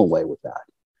devotional way with that,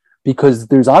 because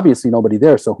there's obviously nobody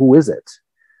there. So who is it?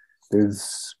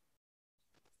 There's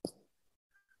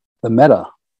the meta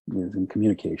is in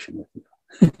communication with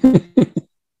you.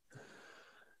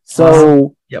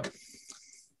 So yep.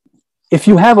 If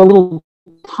you have a little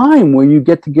time where you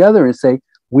get together and say,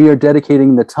 we are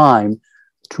dedicating the time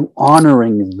to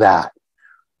honoring that,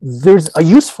 there's a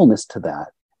usefulness to that.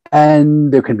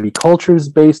 And there can be cultures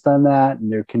based on that.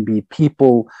 And there can be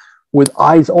people with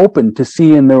eyes open to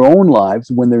see in their own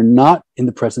lives, when they're not in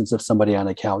the presence of somebody on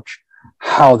a couch,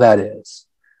 how that is.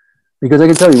 Because I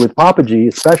can tell you with Papaji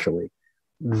especially,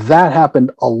 that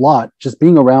happened a lot, just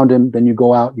being around him. Then you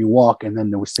go out, you walk, and then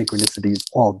there was synchronicities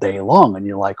all day long. And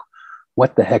you're like,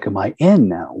 what the heck am I in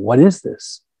now? What is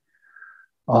this?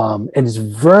 And it's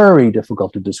very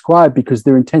difficult to describe because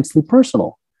they're intensely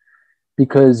personal.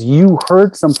 Because you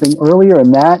heard something earlier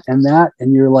and that,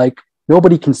 and you're like,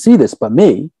 nobody can see this but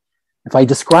me. If I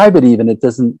describe it even, it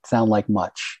doesn't sound like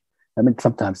much. I mean,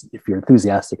 sometimes if you're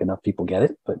enthusiastic enough, people get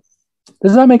it, but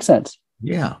does that make sense?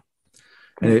 Yeah.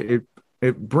 And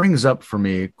it brings up for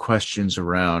me questions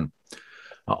around,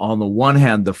 on the one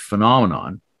hand, the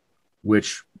phenomenon,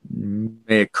 which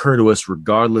may occur to us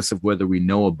regardless of whether we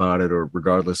know about it or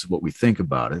regardless of what we think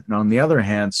about it. And on the other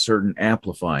hand, certain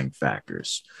amplifying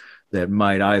factors that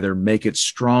might either make it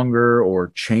stronger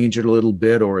or change it a little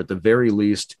bit, or at the very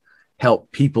least,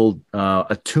 help people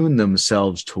attune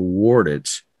themselves toward it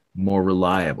more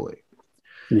reliably.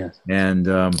 Yes. And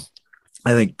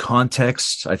I think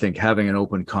context, I think having an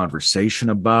open conversation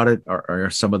about it are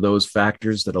some of those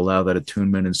factors that allow that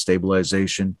attunement and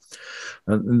stabilization.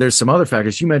 And there's some other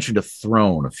factors. You mentioned a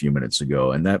throne a few minutes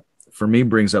ago, and that for me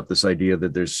brings up this idea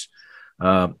that there's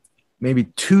maybe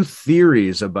two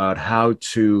theories about how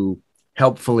to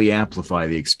helpfully amplify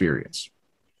the experience.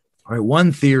 All right,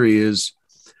 one theory is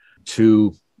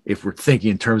to, if we're thinking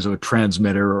in terms of a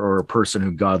transmitter or a person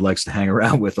who God likes to hang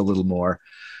around with a little more,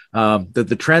 that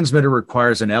the transmitter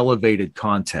requires an elevated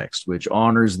context, which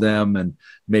honors them and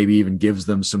maybe even gives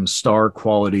them some star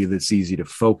quality that's easy to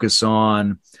focus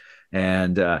on,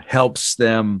 and helps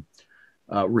them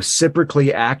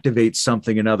reciprocally activate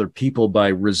something in other people by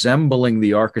resembling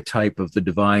the archetype of the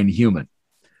divine human.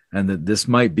 And that this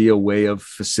might be a way of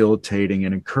facilitating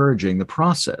and encouraging the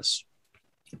process.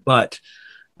 But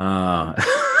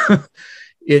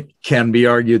it can be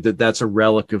argued that that's a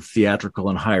relic of theatrical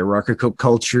and hierarchical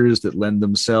cultures that lend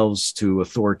themselves to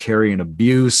authoritarian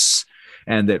abuse,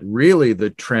 and that really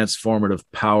the transformative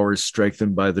power is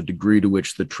strengthened by the degree to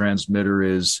which the transmitter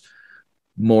is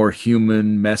more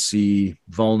human, messy,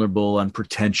 vulnerable,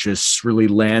 unpretentious, really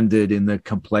landed in the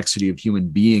complexity of human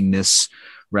beingness,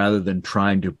 rather than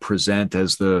trying to present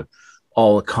as the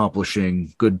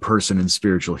all-accomplishing good person and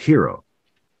spiritual hero.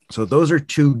 So those are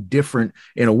two different,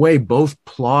 in a way, both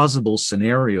plausible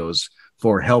scenarios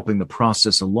for helping the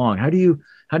process along. How do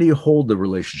you hold the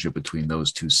relationship between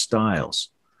those two styles?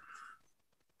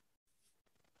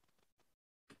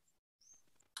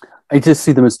 I just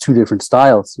see them as two different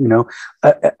styles. You know,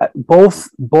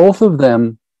 both of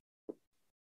them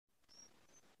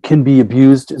can be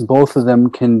abused, and both of them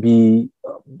can be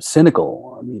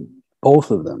cynical. I mean,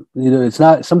 both of them. You know, it's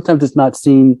not. Sometimes it's not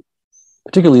seen,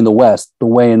 particularly in the West, the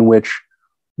way in which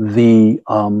the.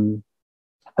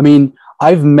 I mean,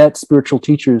 I've met spiritual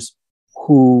teachers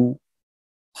who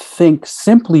think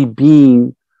simply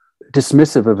being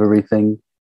dismissive of everything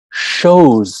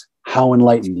shows how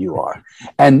enlightened you are,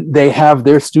 and they have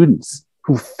their students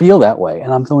who feel that way.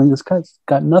 And I'm going, this guy's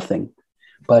got nothing,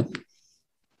 but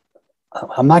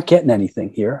I'm not getting anything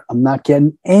here. I'm not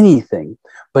getting anything,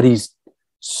 but he's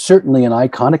certainly an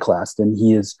iconoclast, and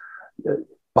he is,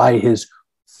 by his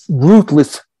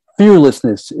ruthless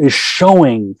fearlessness, is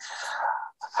showing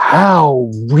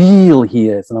how real he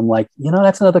is. And I'm like, you know,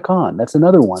 that's another con. That's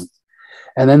another one.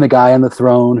 And then the guy on the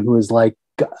throne who is like,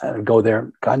 go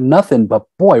there, got nothing, but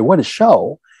boy, what a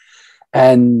show.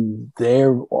 And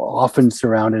they're often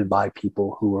surrounded by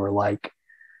people who are like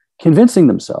convincing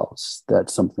themselves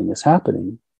that something is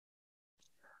happening.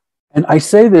 And I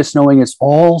say this knowing it's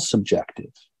all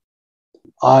subjective.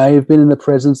 I've been in the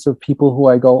presence of people who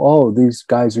I go, oh, these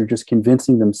guys are just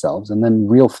convincing themselves, and then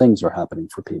real things are happening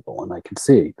for people. And I can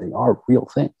see they are real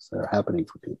things that are happening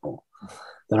for people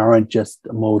that aren't just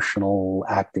emotional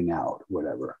acting out,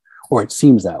 whatever, or it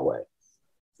seems that way.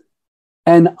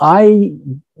 And I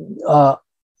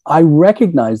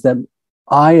recognize that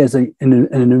I, as an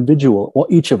individual, well,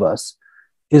 each of us,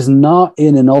 is not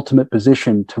in an ultimate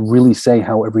position to really say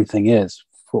how everything is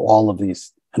for all of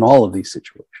these, in all of these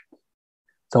situations.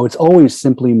 So it's always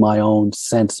simply my own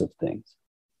sense of things.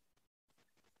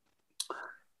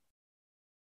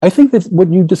 I think that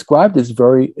what you described is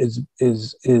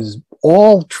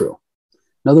all true.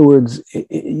 In other words,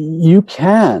 you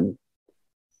can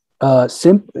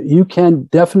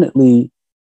definitely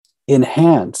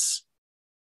enhance.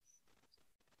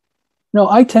 No,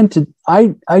 I tend to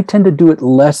do it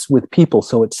less with people,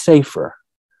 so it's safer.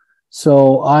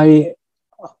 So I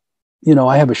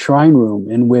have a shrine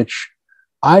room in which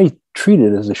I treat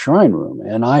it as a shrine room,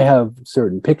 and I have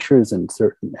certain pictures and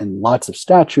lots of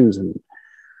statues and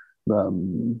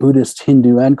Buddhist,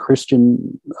 Hindu, and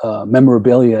Christian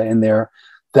memorabilia in there.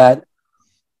 That,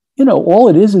 all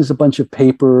it is a bunch of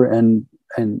paper and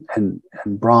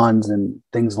bronze and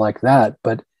things like that.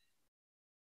 But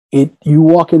you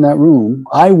walk in that room,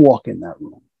 I walk in that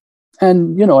room,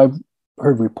 and I've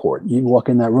heard report, you walk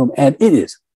in that room and it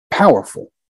is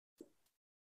powerful.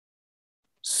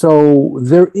 So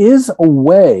there is a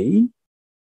way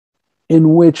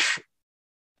in which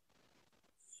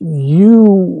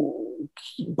you,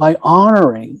 by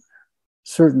honoring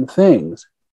certain things,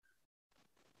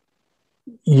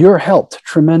 you're helped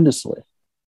tremendously.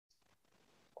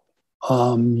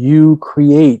 You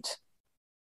create,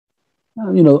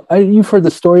 you've heard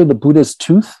the story of the Buddha's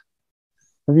tooth.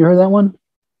 Have you heard that one?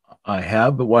 I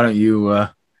have, but why don't you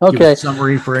give okay. a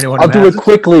summary for anyone? I'll do it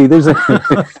quickly. There's and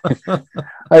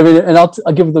I'll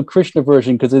give the Krishna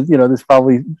version because it's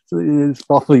probably a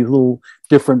little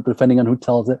different depending on who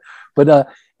tells it. But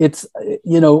it's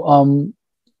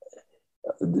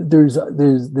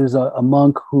there's a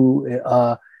monk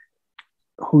who's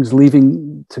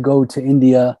leaving to go to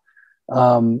India.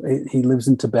 He lives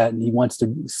in Tibet and he wants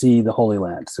to see the Holy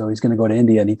Land. So he's going to go to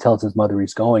India, and he tells his mother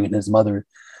he's going, and his mother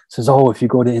says, "Oh, if you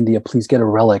go to India, please get a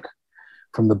relic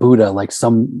from the Buddha, like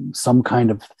some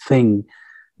kind of thing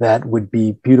that would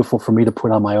be beautiful for me to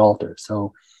put on my altar."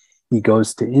 So he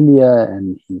goes to India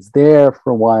and he's there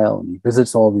for a while, and he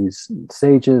visits all these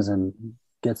sages and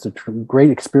gets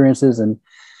great experiences, and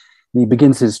he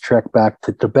begins his trek back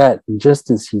to Tibet. And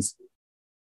just as he's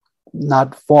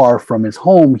not far from his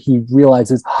home, he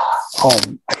realizes, "Oh,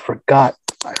 I forgot,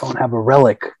 I don't have a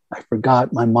relic. I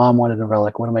forgot my mom wanted a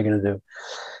relic. What am I going to do?"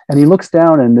 And he looks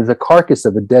down, and there's a carcass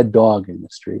of a dead dog in the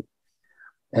street,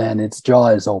 and its jaw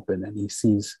is open, and he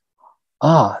sees,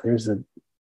 let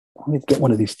me get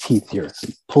one of these teeth here. So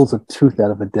he pulls a tooth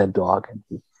out of a dead dog, and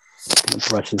he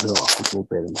brushes it off a little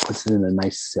bit and puts it in a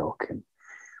nice silk.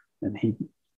 And he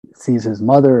sees his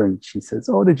mother, and she says,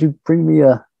 "Oh, did you bring me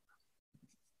a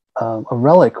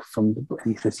relic from the Buddha?"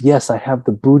 And he says, "Yes, I have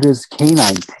the Buddha's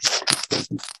canine teeth."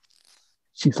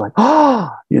 She's like,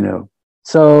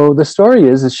 So the story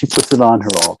is she puts it on her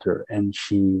altar and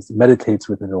she meditates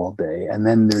with it all day. And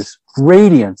then there's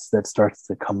radiance that starts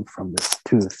to come from this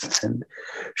tooth. And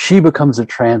she becomes a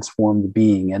transformed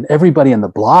being. And everybody on the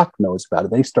block knows about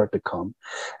it. They start to come.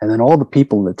 And then all the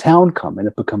people in the town come, and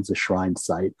it becomes a shrine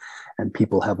site. And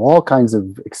people have all kinds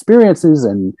of experiences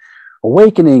and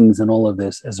awakenings and all of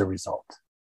this as a result.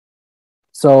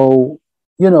 So,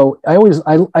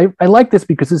 I like this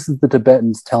because this is the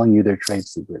Tibetans telling you their trade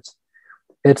secrets.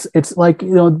 It's like,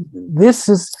 this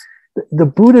is the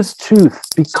Buddha's tooth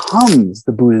becomes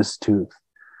the Buddha's tooth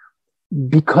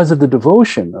because of the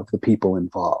devotion of the people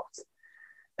involved.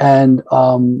 And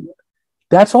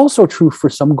that's also true for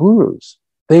some gurus.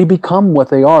 They become what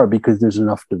they are because there's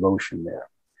enough devotion there.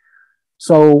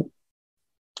 So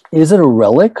is it a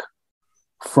relic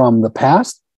from the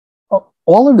past?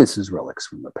 All of this is relics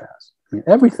from the past. I mean,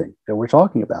 everything that we're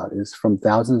talking about is from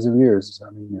thousands of years.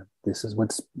 I mean, this is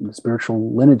what the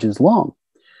spiritual lineage is long.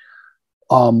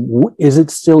 Is it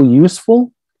still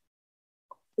useful?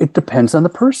 It depends on the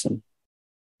person.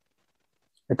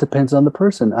 It depends on the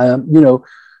person.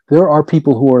 There are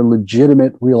people who are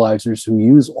legitimate realizers who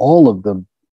use all of the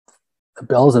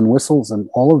bells and whistles and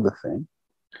all of the thing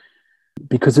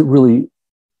because it really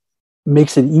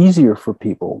makes it easier for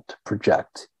people to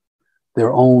project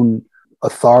their own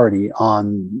authority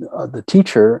on the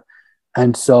teacher,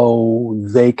 and so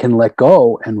they can let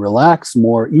go and relax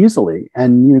more easily.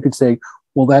 And you could say,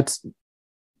 well, that's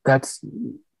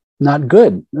not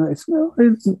good.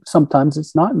 Sometimes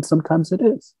it's not, and sometimes it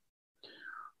is.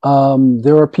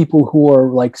 There are people who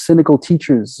are like cynical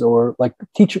teachers, or like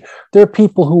there are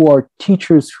people who are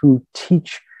teachers who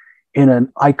teach in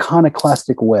an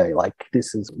iconoclastic way, like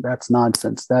that's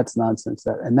nonsense,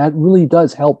 and that really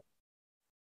does help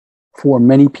for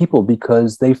many people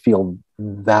because they feel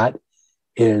that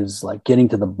is like getting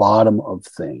to the bottom of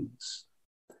things.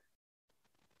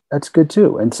 That's good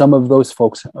too. And some of those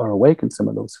folks are awake and some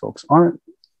of those folks aren't.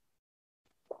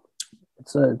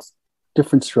 It's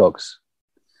different strokes.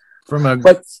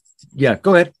 Yeah,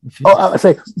 go ahead. I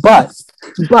say, but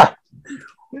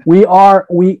we are,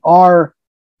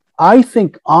 I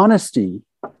think honesty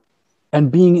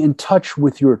and being in touch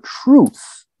with your truth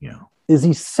is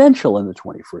essential in the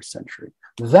 21st century.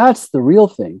 That's the real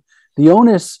thing. The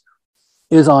onus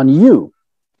is on you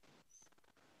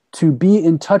to be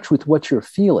in touch with what you're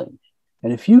feeling.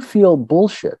 And if you feel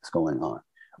bullshit's going on,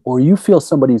 or you feel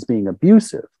somebody's being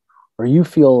abusive, or you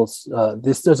feel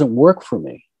this doesn't work for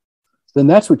me, then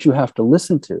that's what you have to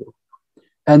listen to.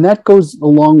 And that goes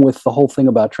along with the whole thing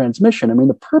about transmission. I mean,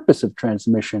 the purpose of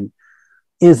transmission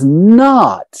is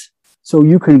not so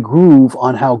you can groove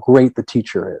on how great the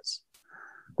teacher is.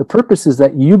 The purpose is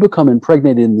that you become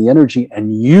impregnated in the energy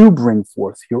and you bring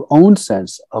forth your own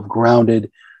sense of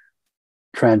grounded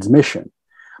transmission.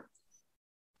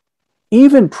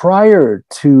 Even prior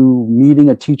to meeting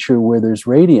a teacher where there's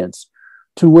radiance,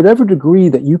 to whatever degree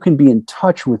that you can be in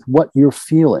touch with what you're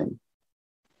feeling,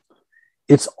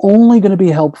 it's only going to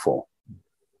be helpful.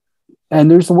 And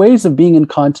there's ways of being in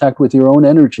contact with your own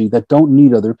energy that don't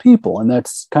need other people. And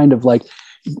that's kind of like,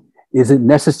 is it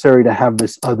necessary to have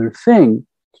this other thing?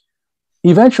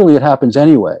 Eventually it happens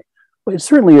anyway, but it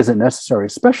certainly isn't necessary,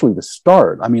 especially the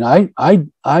start. I mean,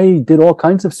 I did all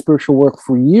kinds of spiritual work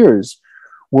for years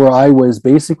where I was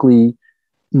basically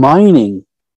mining,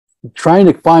 trying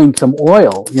to find some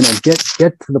oil,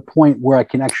 get to the point where I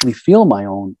can actually feel my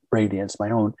own radiance,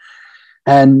 my own,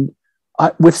 and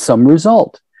with some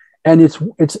result. And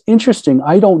it's interesting.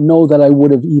 I don't know that I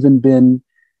would have even been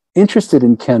interested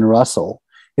in Ken Russell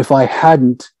if I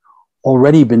hadn't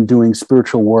already been doing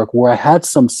spiritual work where I had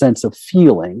some sense of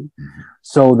feeling,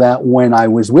 so that when I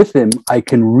was with him, I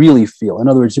can really feel. In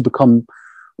other words, you become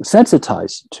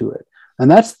sensitized to it. And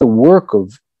that's the work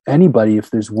of anybody, if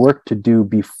there's work to do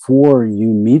before you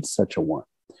meet such a one.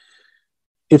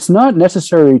 It's not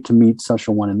necessary to meet such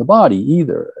a one in the body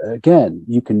either. Again,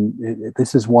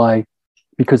 this is why,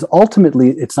 because ultimately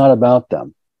it's not about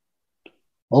them.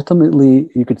 Ultimately,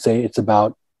 you could say it's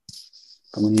about,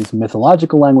 I'm going to use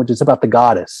mythological language, it's about the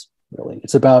goddess, really.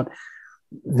 It's about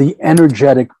the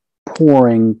energetic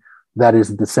pouring that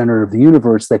is the center of the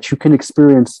universe that you can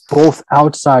experience both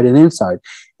outside and inside.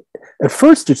 At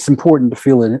first, it's important to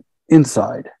feel it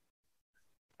inside,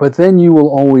 but then you will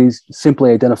always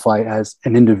simply identify as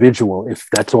an individual if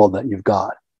that's all that you've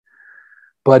got.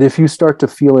 But if you start to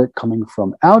feel it coming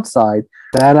from outside,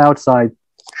 that outside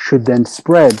should then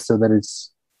spread so that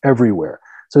it's everywhere.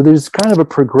 So there's kind of a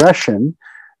progression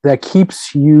that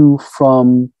keeps you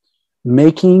from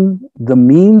making the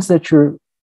means that you're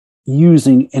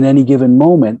using in any given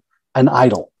moment an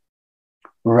idol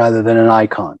rather than an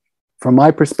icon. From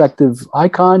my perspective,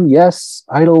 icon, yes.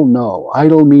 Idol, no.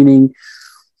 Idol meaning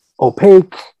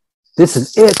opaque. This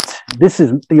is it. This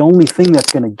is the only thing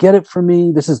that's going to get it for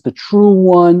me. This is the true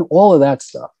one. All of that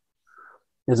stuff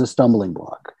is a stumbling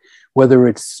block. Whether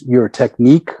it's your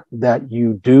technique that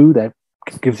you do that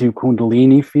gives you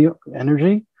Kundalini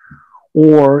energy,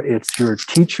 or it's your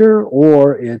teacher,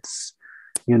 or it's,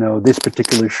 this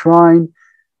particular shrine.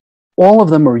 All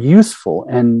of them are useful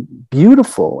and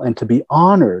beautiful and to be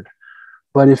honored.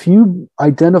 But if you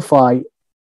identify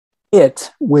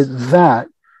it with that,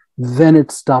 then it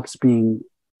stops being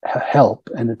help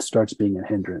and it starts being a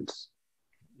hindrance.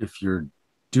 If you're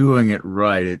doing it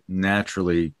right, it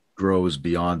naturally grows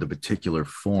beyond the particular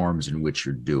forms in which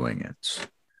you're doing it.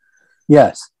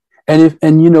 Yes.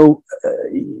 And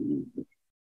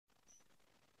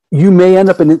you may end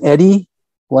up in an eddy,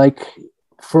 like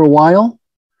for a while.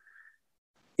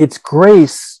 It's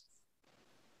grace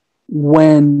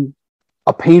when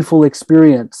a painful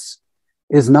experience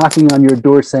is knocking on your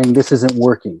door saying, this isn't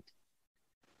working.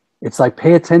 It's like,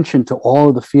 pay attention to all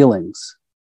of the feelings.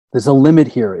 There's a limit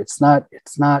here. It's not,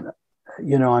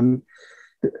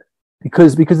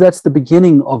 because that's the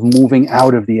beginning of moving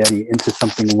out of the eddy into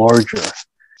something larger.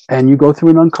 And you go through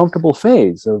an uncomfortable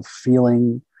phase of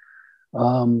feeling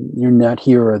you're not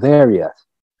here or there yet.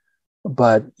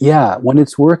 But yeah, when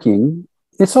it's working,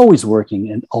 it's always working,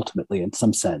 and ultimately in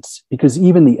some sense, because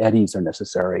even the eddies are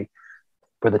necessary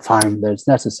for the time that it's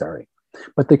necessary.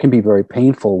 But they can be very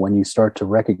painful when you start to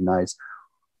recognize,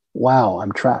 wow,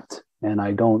 I'm trapped and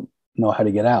I don't know how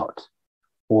to get out.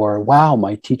 Or, wow,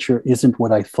 my teacher isn't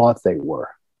what I thought they were.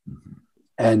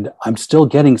 And I'm still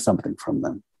getting something from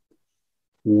them.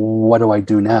 What do I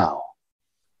do now?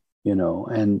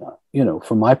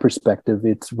 From my perspective,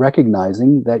 it's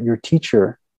recognizing that your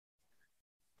teacher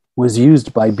was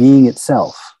used by being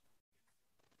itself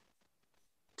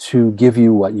to give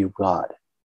you what you've got.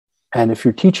 And if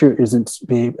your teacher isn't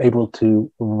able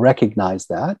to recognize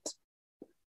that,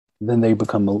 then they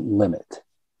become a limit.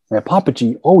 Now,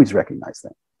 Papaji always recognized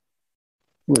that.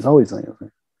 He was always like,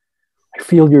 I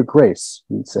feel your grace.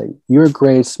 He'd say, your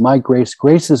grace, my grace,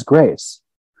 grace is grace.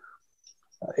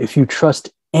 If you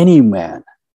trust any man,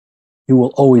 you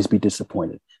will always be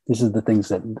disappointed. This is the things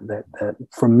that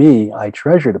for me, I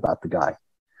treasured about the guy,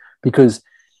 because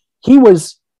he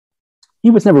was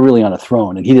never really on a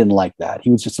throne, and he didn't like that.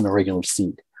 He was just in a regular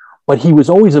seat, but he was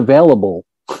always available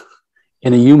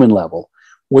in a human level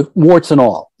with warts and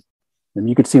all. And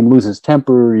you could see him lose his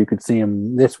temper. You could see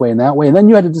him this way and that way. And then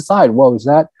you had to decide, well, he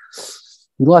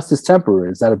lost his temper.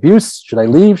 Is that abuse? Should I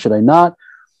leave? Should I not?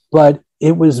 But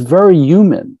it was very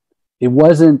human. It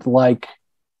wasn't like,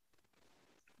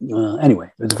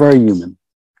 Anyway, it's very human.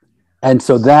 And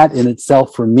so that in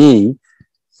itself, for me,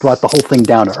 brought the whole thing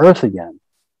down to earth again.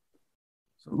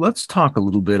 So let's talk a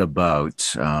little bit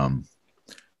about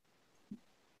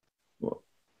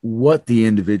what the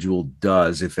individual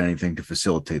does, if anything, to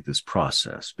facilitate this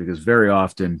process. Because very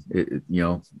often,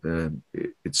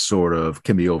 it sort of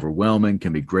can be overwhelming,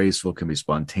 can be graceful, can be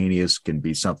spontaneous, can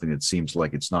be something that seems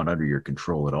like it's not under your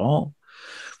control at all.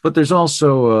 But there's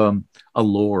also a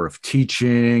lore of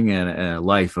teaching and a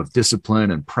life of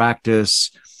discipline and practice,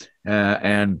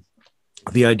 and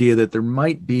the idea that there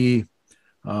might be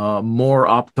a more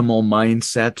optimal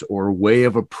mindset or way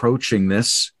of approaching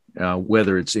this,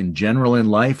 whether it's in general in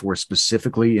life or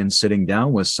specifically in sitting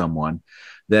down with someone,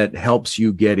 that helps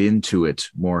you get into it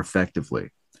more effectively,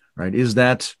 right? Is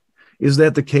that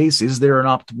the case? Is there an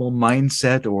optimal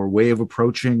mindset or way of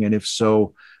approaching? And if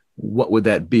so, what would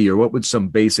that be? Or what would some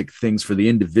basic things for the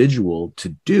individual to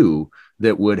do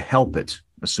that would help it,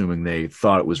 assuming they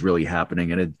thought it was really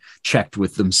happening and had checked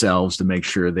with themselves to make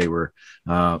sure they were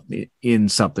in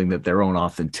something that their own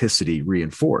authenticity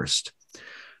reinforced?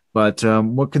 But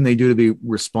what can they do to be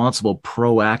responsible,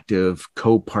 proactive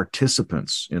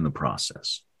co-participants in the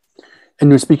process? And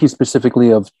you're speaking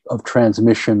specifically of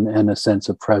transmission and a sense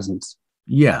of presence.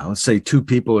 Yeah, let's say two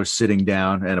people are sitting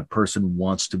down and a person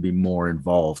wants to be more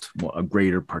involved, a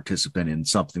greater participant in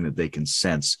something that they can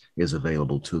sense is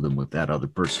available to them with that other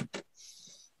person.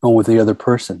 Oh, with the other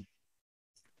person.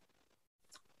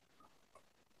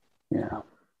 Yeah.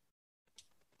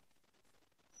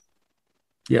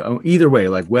 Yeah, either way,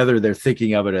 like whether they're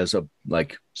thinking of it as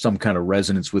some kind of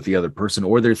resonance with the other person,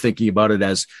 or they're thinking about it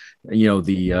as, the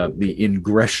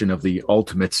ingression of the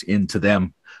ultimates into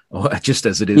them, just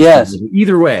as it is. Yes.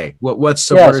 Either way, what's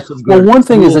some, yes. what are some good one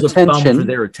thing is rules of thumb attention for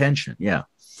their attention? Yeah.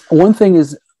 One thing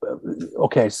is,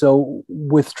 okay, so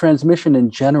with transmission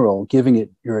in general, giving it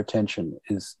your attention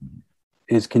is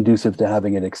conducive to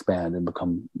having it expand and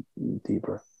become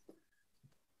deeper.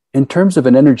 In terms of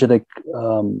an energetic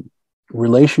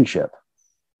relationship,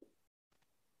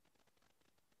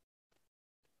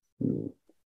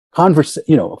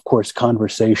 of course,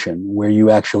 conversation where you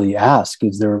actually ask,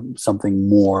 is there something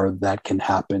more that can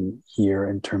happen here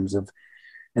in terms of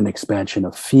an expansion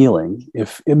of feeling?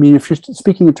 If you're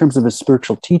speaking in terms of a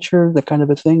spiritual teacher, that kind of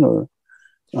a thing, or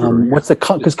Sure, what's the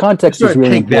because context is really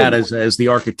take important. that as the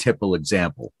archetypal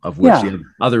example of which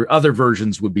other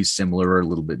versions would be similar or a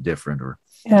little bit different, or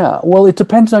well, it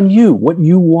depends on you, what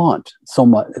you want so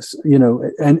much,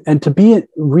 and to be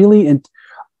really in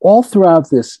all throughout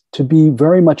this, to be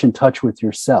very much in touch with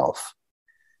yourself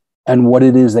and what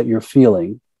it is that you're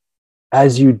feeling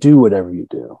as you do whatever you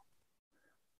do.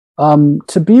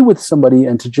 To be with somebody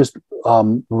and to just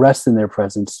rest in their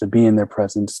presence, to be in their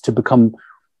presence,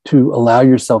 to allow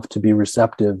yourself to be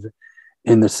receptive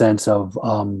in the sense of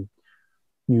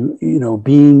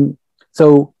being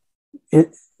so.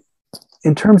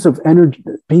 In terms of energy,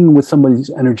 being with somebody's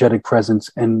energetic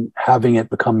presence and having it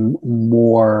become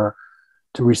more,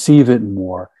 to receive it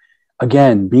more.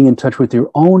 Again, being in touch with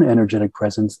your own energetic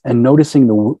presence and noticing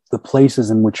the places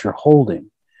in which you're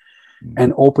holding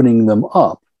and opening them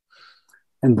up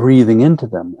and breathing into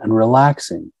them and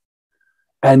relaxing.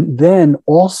 And then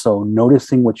also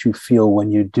noticing what you feel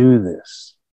when you do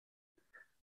this.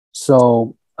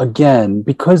 So again,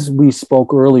 because we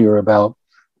spoke earlier about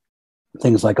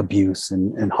things like abuse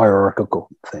and hierarchical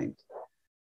things,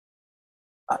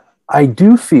 I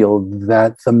do feel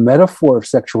that the metaphor of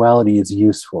sexuality is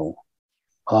useful.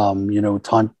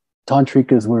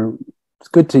 Tantrikas it's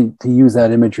good to use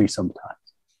that imagery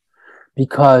sometimes,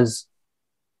 because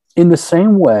in the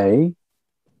same way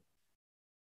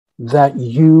that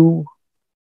you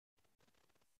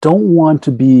don't want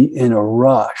to be in a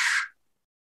rush.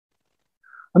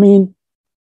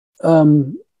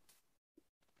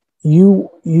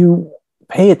 You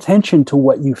pay attention to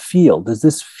what you feel. Does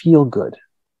this feel good?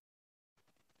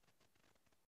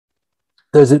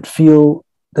 Does it feel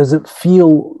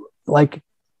like,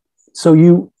 so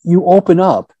you open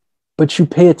up, but you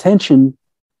pay attention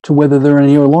to whether there are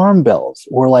any alarm bells,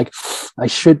 or like,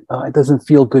 it doesn't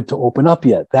feel good to open up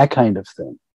yet, that kind of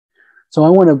thing. So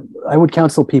I would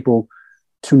counsel people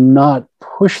to not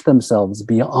push themselves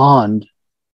beyond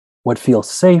what feels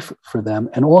safe for them,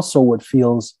 and also what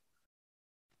feels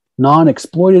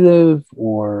non-exploitative,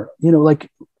 or,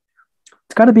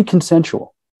 it's got to be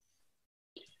consensual.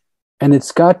 And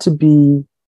it's got to be,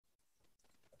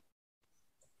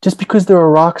 just because they're a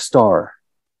rock star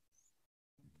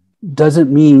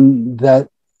doesn't mean that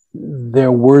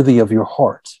they're worthy of your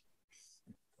heart.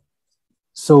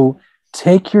 So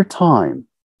take your time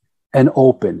and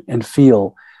open and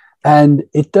feel. And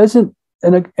it doesn't,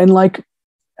 like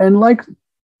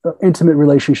intimate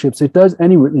relationships,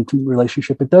 any intimate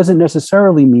relationship, it doesn't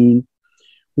necessarily mean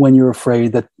when you're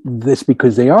afraid that this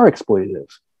because they are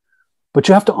exploitative. But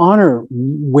you have to honor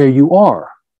where you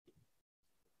are.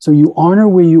 So you honor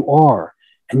where you are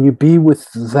and you be with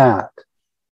that.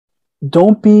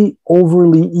 Don't be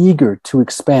overly eager to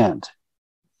expand.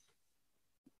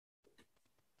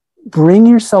 Bring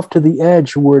yourself to the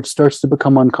edge where it starts to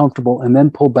become uncomfortable and then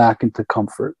pull back into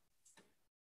comfort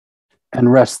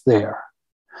and rest there.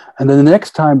 And then the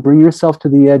next time, bring yourself to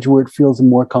the edge where it feels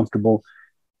more comfortable.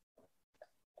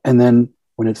 And then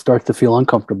when it starts to feel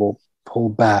uncomfortable, pull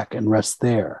back and rest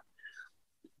there.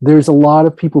 There's a lot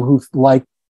of people who like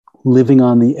living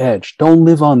on the edge. Don't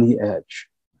live on the edge.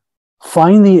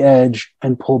 Find the edge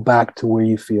and pull back to where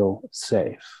you feel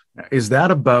safe. Is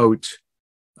that about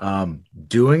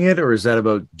doing it, or is that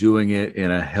about doing it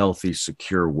in a healthy,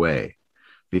 secure way?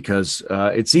 Because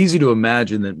it's easy to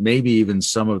imagine that maybe even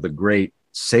some of the great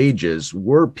sages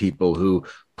were people who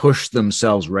pushed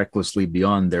themselves recklessly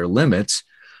beyond their limits,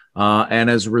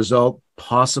 and as a result,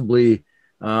 possibly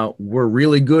were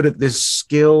really good at this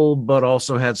skill, but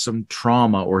also had some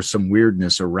trauma or some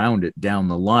weirdness around it down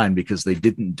the line because they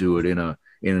didn't do it in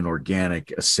an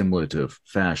organic, assimilative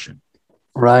fashion.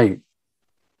 Right.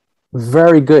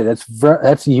 Very good.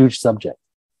 That's a huge subject.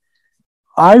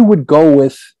 I would go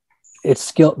with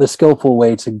the skillful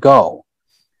way to go.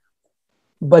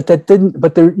 But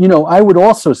I would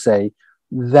also say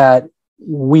that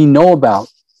we know about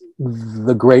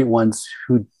the great ones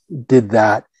who did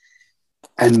that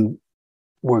and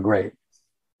were great.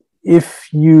 If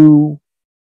you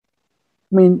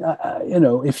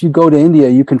go to India,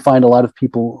 you can find a lot of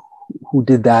people who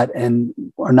did that and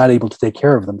are not able to take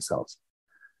care of themselves.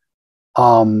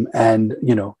 In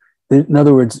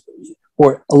other words,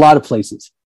 or a lot of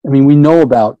places. I mean, we know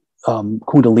about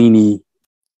Kundalini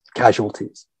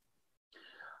casualties.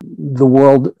 The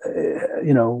world,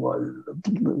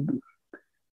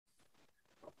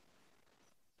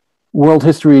 world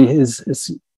history is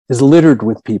littered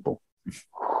with people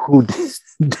who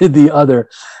did the other,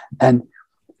 and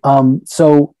there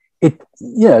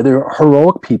are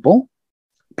heroic people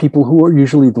who are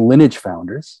usually the lineage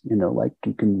founders. Like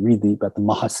you can read about the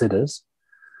Mahasiddhas,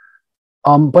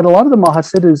 but a lot of the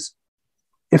Mahasiddhas,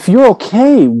 if you're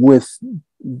okay with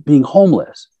being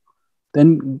homeless,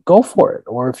 then go for it.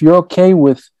 Or if you're okay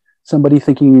with somebody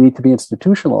thinking you need to be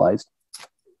institutionalized,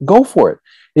 go for it.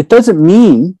 It doesn't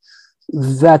mean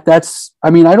that's, I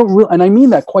mean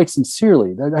that quite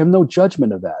sincerely. I have no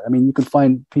judgment of that. I mean, you can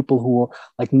find people who are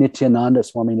like Nityananda,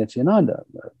 Swami Nityananda,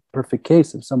 a perfect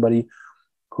case of somebody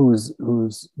who's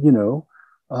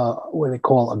what they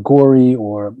call a Gori,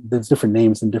 or there's different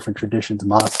names in different traditions,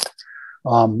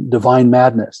 divine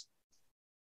madness,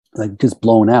 like just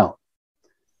blown out.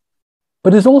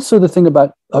 But there's also the thing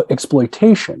about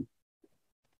exploitation.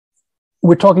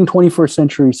 We're talking 21st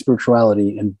century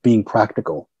spirituality and being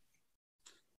practical.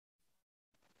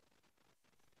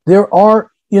 There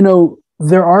are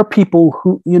people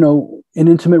who, in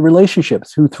intimate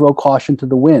relationships who throw caution to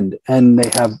the wind, and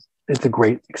it's a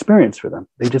great experience for them.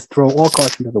 They just throw all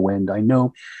caution to the wind. I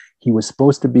know he was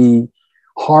supposed to be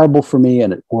horrible for me,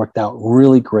 and it worked out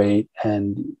really great.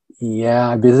 And yeah,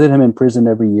 I visit him in prison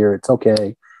every year. It's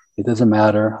okay. It doesn't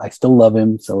matter. I still love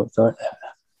him. So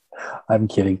I'm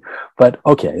kidding. But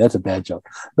okay, that's a bad joke.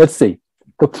 Let's see.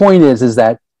 The point is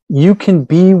that you can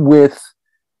be with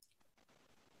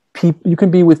people, you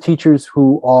can be with teachers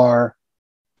who are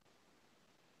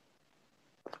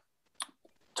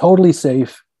totally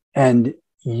safe, and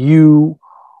you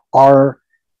are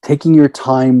taking your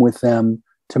time with them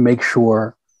to make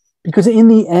sure, because in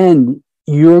the end,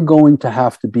 you're going to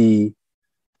have to be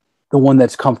the one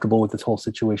that's comfortable with this whole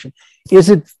situation.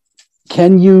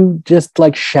 Can you just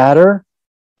like shatter?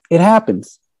 It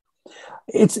happens.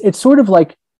 It's sort of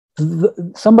like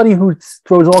somebody who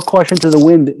throws all caution to the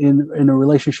wind in a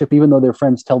relationship, even though their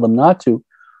friends tell them not to.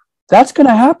 That's going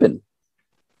to happen.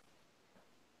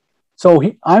 So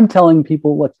I'm telling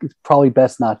people, look, it's probably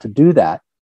best not to do that.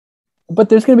 But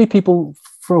there's going to be people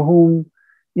for whom,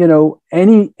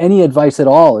 any advice at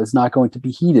all is not going to be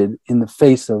heeded in the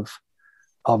face of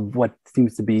what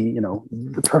seems to be,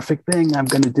 the perfect thing. I'm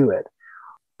going to do it.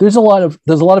 There's a lot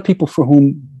of people for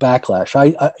whom backlash.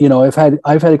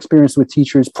 I've had experience with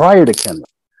teachers prior to Ken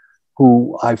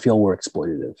who I feel were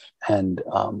exploitative, and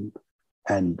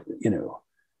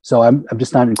so I'm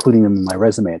just not including them in my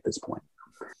resume at this point.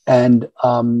 And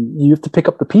you have to pick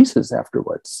up the pieces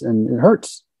afterwards, and it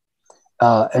hurts.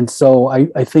 And so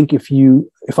I think if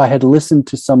I had listened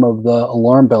to some of the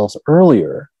alarm bells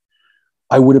earlier,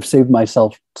 I would have saved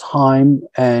myself time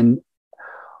and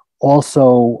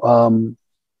also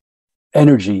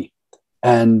energy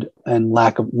and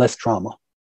less trauma.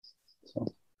 So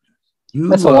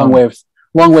that's a long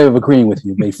way of agreeing with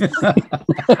you, basically.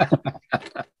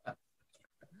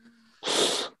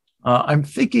 I'm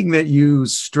thinking that you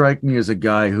strike me as a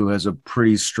guy who has a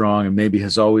pretty strong, and maybe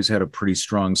has always had a pretty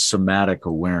strong somatic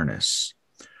awareness,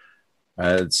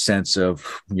 a sense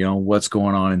of, what's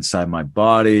going on inside my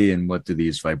body and what do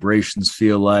these vibrations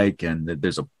feel like, and that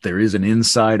there is an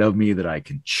inside of me that I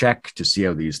can check to see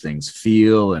how these things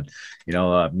feel, and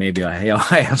maybe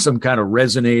I have some kind of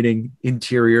resonating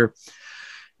interior,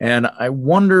 and I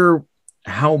wonder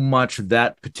how much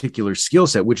that particular skill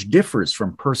set, which differs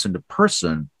from person to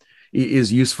person,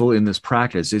 is useful in this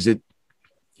practice. Is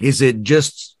it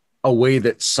just a way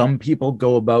that some people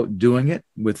go about doing it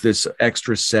with this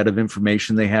extra set of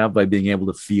information they have by being able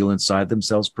to feel inside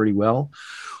themselves pretty well?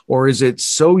 Or is it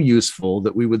so useful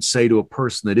that we would say to a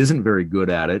person that isn't very good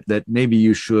at it that maybe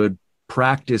you should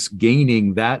practice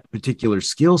gaining that particular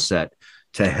skill set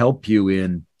to help you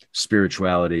in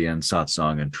spirituality and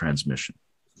satsang and transmission?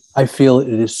 I feel it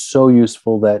is so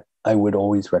useful that I would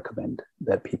always recommend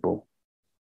that people.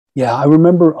 Yeah, I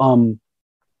remember.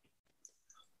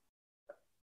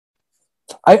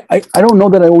 I don't know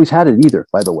that I always had it either,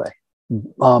 by the way,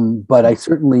 but I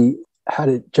certainly had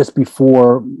it just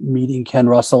before meeting Ken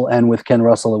Russell, and with Ken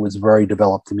Russell, it was very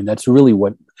developed. I mean, that's really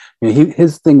what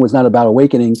his thing was, not about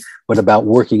awakening, but about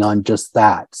working on just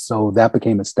that. So that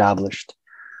became established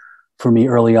for me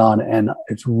early on, and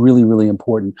it's really, really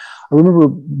important. I remember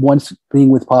once being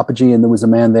with Papaji, and there was a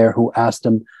man there who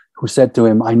said to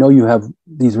him, "I know you have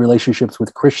these relationships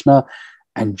with Krishna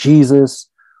and Jesus,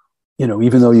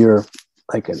 even though you're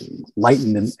like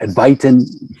enlightened and enlightened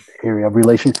area of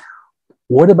relation.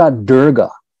 What about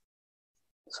Durga?"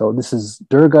 So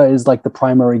Durga is like the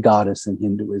primary goddess in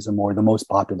Hinduism, or the most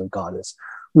popular goddess,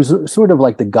 who's sort of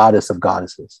like the goddess of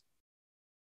goddesses,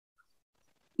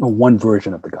 or one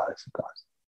version of the goddess of goddesses.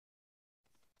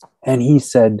 And he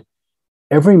said,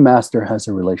 every master has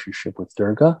a relationship with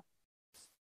Durga.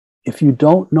 If you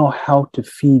don't know how to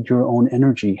feed your own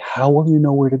energy, how will you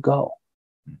know where to go?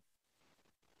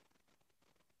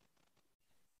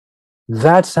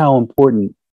 That's how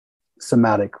important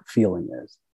somatic feeling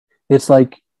is. It's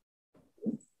like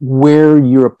where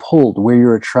you're pulled, where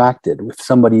you're attracted, if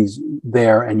somebody's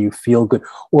there and you feel good,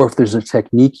 or if there's a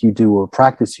technique you do or a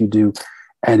practice you do,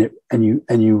 and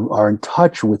you are in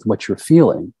touch with what you're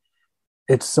feeling.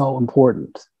 It's so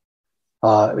important.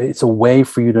 It's a way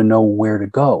for you to know where to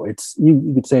go.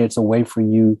 You could say it's a way for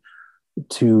you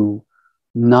to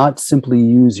not simply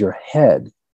use your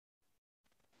head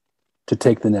to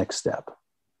take the next step.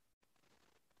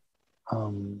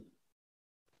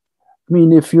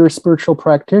 If you're a spiritual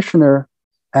practitioner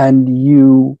and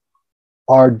you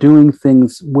are doing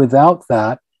things without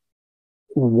that,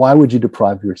 why would you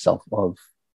deprive yourself of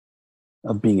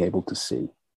being able to see?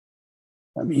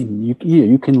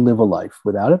 You can live a life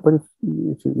without it, but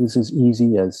if it was as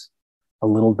easy as a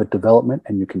little bit development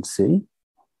and you can see,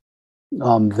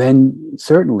 then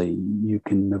certainly you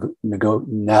can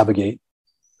navigate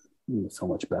so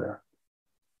much better.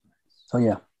 So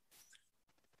yeah.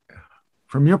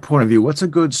 From your point of view, what's a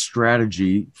good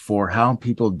strategy for how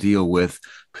people deal with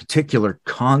particular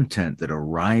content that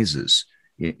arises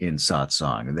in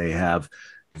satsang? They have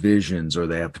visions, or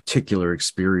they have particular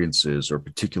experiences, or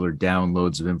particular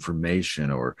downloads of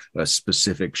information, or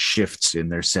specific shifts in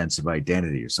their sense of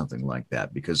identity, or something like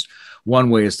that. Because one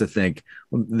way is to think,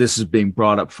 well, this is being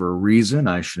brought up for a reason,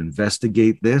 I should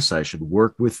investigate this, I should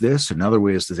work with this. Another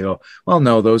way is to say, oh, well,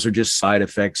 no, those are just side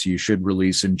effects, you should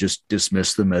release and just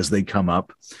dismiss them as they come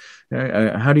up.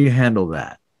 How do you handle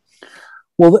that?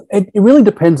 Well, it really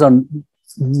depends on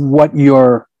what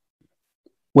you're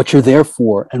there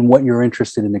for and what you're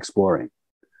interested in exploring.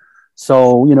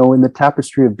 So, in the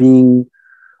tapestry of being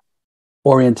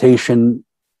orientation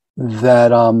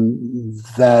that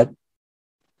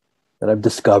I've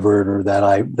discovered, or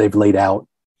that they've laid out,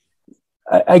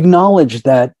 I acknowledge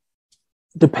that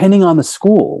depending on the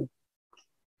school,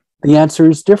 the answer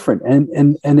is different,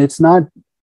 and it's not,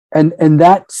 and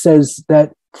that says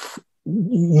that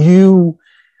you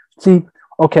see.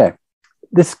 Okay,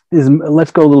 let's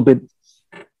go a little bit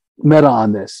meta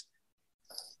on this.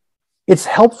 It's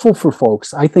helpful for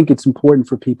folks. I think it's important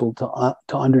for people to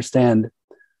understand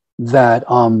that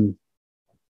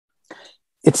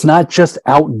it's not just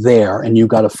out there and you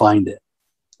got to find it.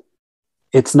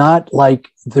 It's not like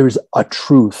there's a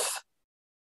truth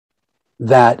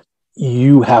that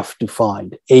you have to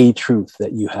find, a truth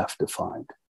that you have to find.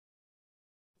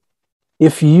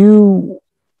 If you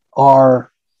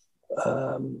are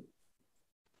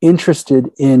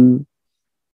interested in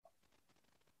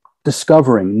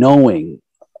discovering, knowing,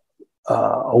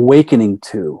 awakening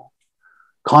to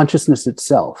consciousness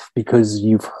itself because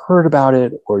you've heard about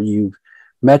it or you've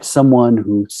met someone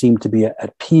who seemed to be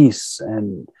at peace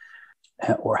and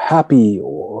or happy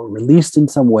or released in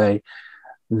some way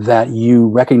that you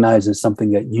recognize as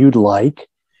something that you'd like.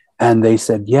 And they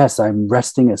said, yes, I'm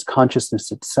resting as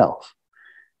consciousness itself.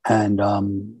 And,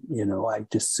 you know, I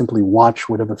just simply watch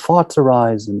whatever thoughts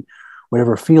arise and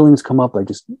whatever feelings come up. I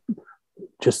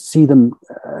just see them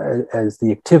as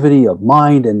the activity of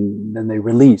mind, and then they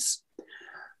release.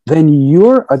 Then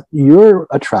you're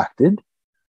attracted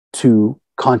to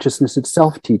consciousness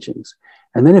itself teachings.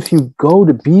 And then if you go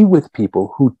to be with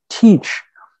people who teach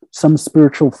some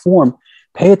spiritual form,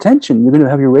 pay attention. You're going to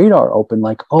have your radar open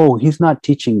like, oh, he's not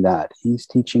teaching that. He's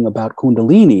teaching about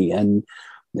Kundalini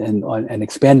and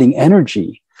expanding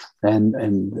energy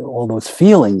and all those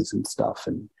feelings and stuff.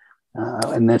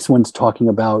 And this one's talking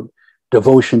about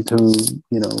devotion to,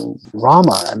 you know,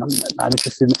 Rama. And I'm not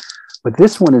interested in, but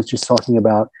this one is just talking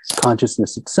about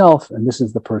consciousness itself. And this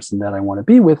is the person that I want to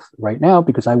be with right now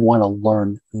because I want to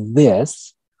learn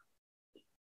this.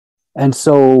 And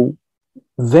so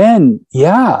then,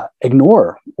 yeah,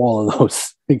 ignore all of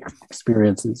those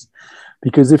experiences.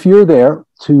 Because if you're there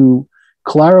to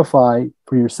clarify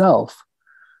for yourself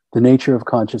the nature of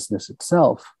consciousness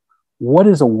itself, what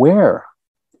is aware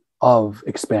of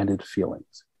expanded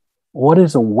feelings? What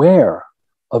is aware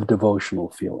of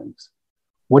devotional feelings?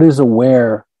 What is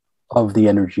aware of the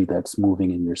energy that's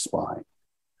moving in your spine?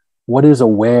 What is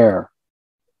aware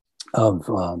of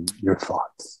your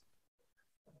thoughts?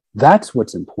 That's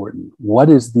what's important. What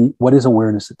is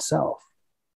awareness itself?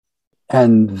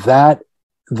 And that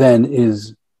then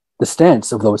is the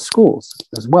stance of those schools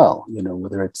as well, you know,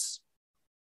 whether it's,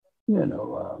 you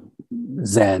know,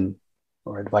 Zen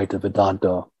or Advaita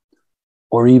Vedanta,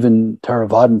 or even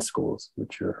Theravadan schools,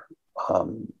 which are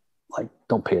like,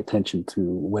 don't pay attention to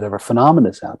whatever phenomena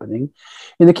is happening.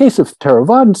 In the case of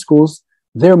Theravadan schools,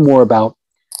 they're more about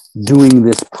doing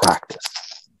this practice,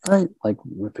 right? Like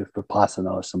with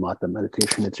Vipassana or Samatha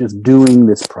meditation, it's just doing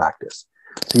this practice.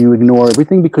 So you ignore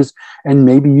everything because, and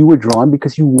maybe you were drawn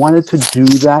because you wanted to do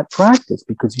that practice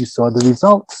because you saw the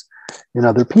results in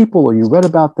other people, or you read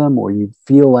about them, or you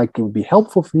feel like it would be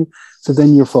helpful for you. So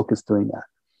then you're focused doing that.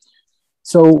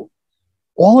 So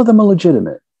all of them are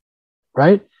legitimate,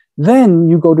 right? Then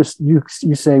you go to, you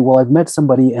say, well, I've met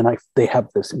somebody and they have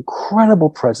this incredible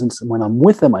presence. And when I'm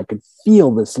with them, I can feel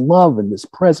this love and this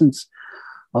presence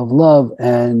of love.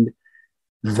 And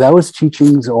those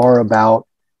teachings are about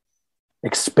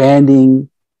expanding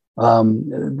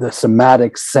the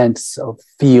somatic sense of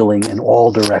feeling in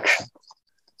all directions.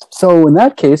 So in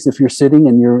that case, if you're sitting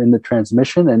and you're in the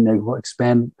transmission and they will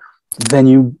expand, then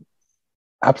you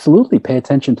absolutely pay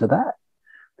attention to that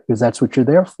because that's what you're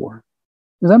there for.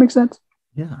 Does that make sense?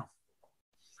 Yeah.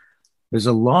 There's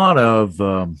a lot of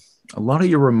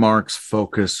your remarks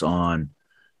focus on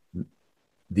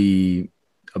the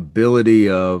ability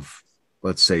of,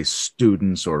 let's say,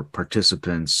 students or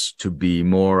participants to be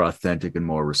more authentic and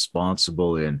more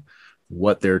responsible in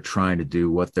what they're trying to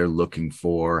do, what they're looking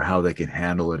for, how they can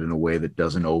handle it in a way that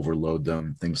doesn't overload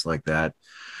them, things like that.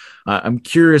 I'm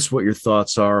curious what your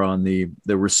thoughts are on the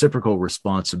reciprocal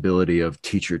responsibility of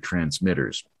teacher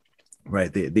transmitters,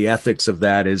 right? The ethics of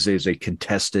that is a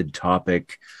contested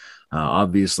topic.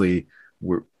 Obviously,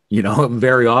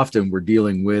 very often we're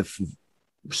dealing with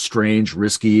strange,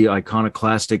 risky,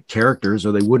 iconoclastic characters,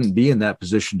 or they wouldn't be in that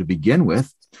position to begin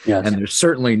with. Yes. And there's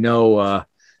certainly no,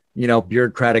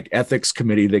 bureaucratic ethics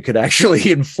committee that could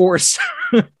actually enforce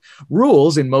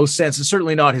rules in most senses.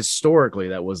 Certainly not historically.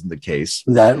 That wasn't the case.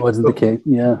 That wasn't the case.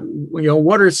 Yeah.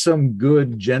 What are some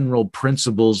good general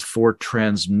principles for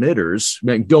transmitters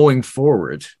going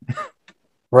forward?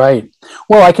 Right.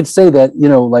 Well, I could say that,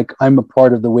 like I'm a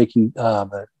part of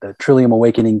the Trillium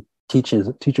Awakening Teachers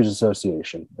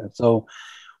Association. And so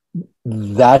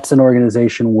that's an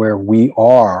organization where we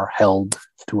are held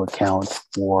to account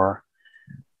for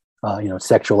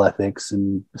sexual ethics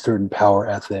and certain power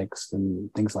ethics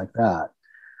and things like that.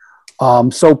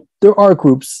 So there are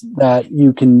groups that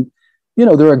you can,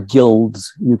 there are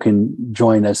guilds you can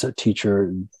join as a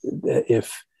teacher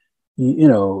if,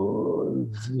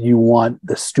 you want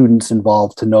the students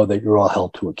involved to know that you're all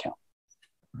held to account.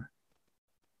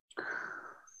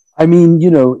 I mean,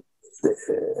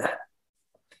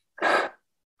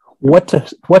 what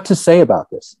to say about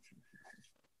this?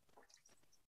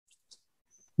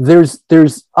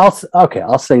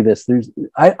 I'll say this.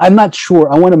 I'm not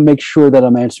sure. I want to make sure that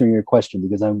I'm answering your question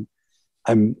because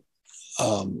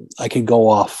I can go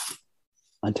off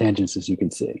on tangents, as you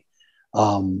can see.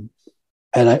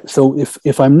 So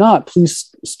if I'm not,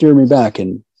 please steer me back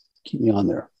and keep me on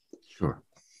there. Sure.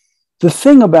 The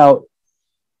thing about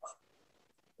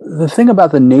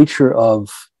the nature of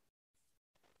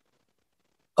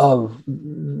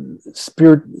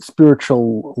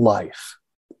spiritual life,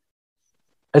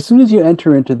 as soon as you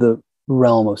enter into the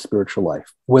realm of spiritual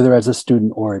life, whether as a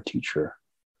student or a teacher,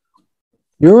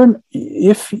 if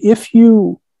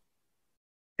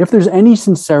there's any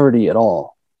sincerity at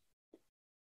all,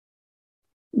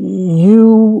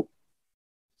 you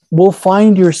will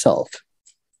find yourself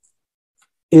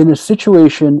in a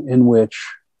situation in which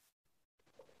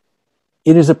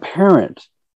it is apparent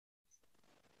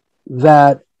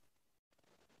that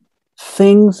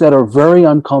things that are very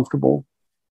uncomfortable,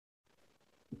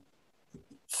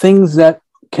 things that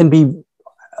can be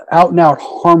out and out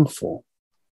harmful,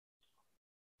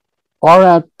 are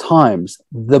at times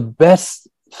the best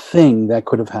thing that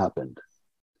could have happened.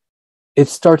 It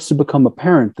starts to become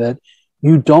apparent that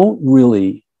you don't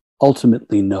really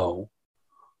ultimately know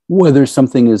whether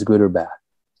something is good or bad.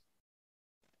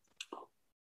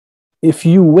 If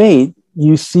you wait,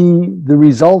 you see the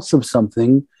results of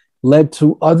something led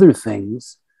to other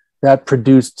things that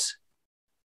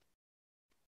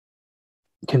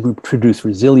can produce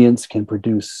resilience, can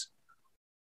produce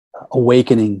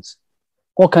awakenings.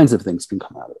 All kinds of things can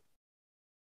come out of it.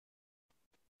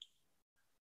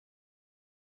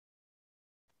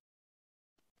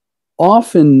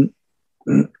 Often,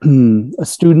 a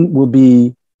student will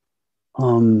be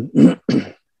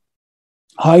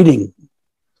hiding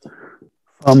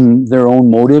from their own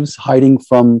motives, hiding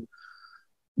from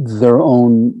their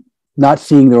own, not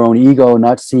seeing their own ego,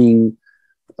 not seeing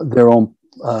their own,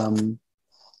 the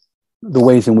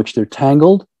ways in which they're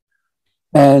tangled.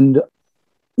 And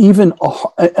even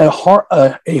a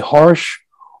harsh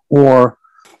or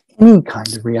any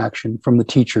kind of reaction from the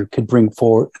teacher could bring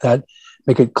forward that,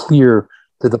 make it clear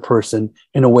to the person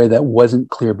in a way that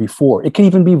wasn't clear before. It can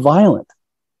even be violent,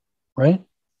 right?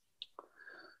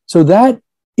 So that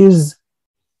is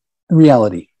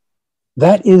reality.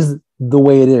 That is the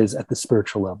way it is at the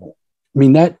spiritual level. I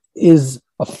mean, that is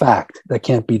a fact that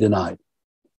can't be denied.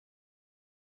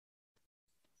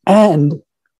 And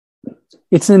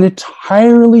it's an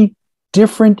entirely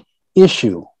different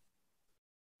issue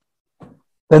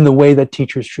than the way that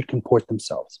teachers should comport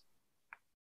themselves,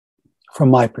 from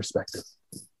my perspective.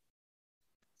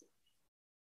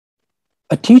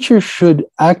 A teacher should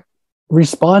act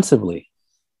responsively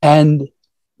and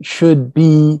should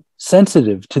be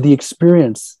sensitive to the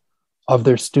experience of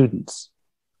their students,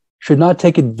 should not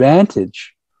take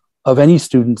advantage of any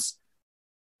students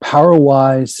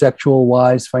power-wise,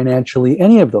 sexual-wise, financially,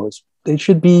 any of those. They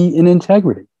should be in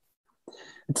integrity.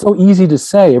 It's so easy to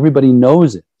say, everybody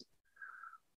knows it.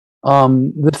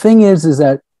 The thing is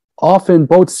that often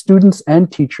both students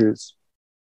and teachers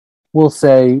will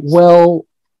say, well,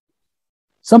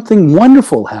 something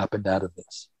wonderful happened out of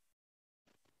this.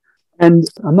 And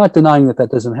I'm not denying that that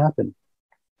doesn't happen.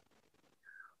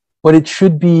 But it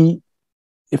should be,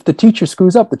 if the teacher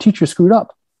screws up, the teacher screwed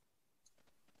up.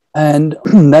 And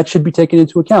that should be taken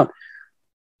into account.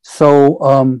 So,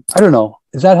 I don't know.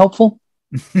 Is that helpful?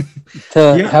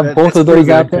 To have both of those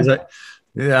out there?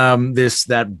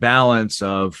 That balance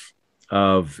of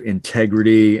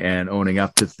integrity and owning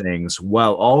up to things,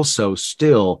 while also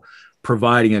still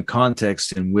providing a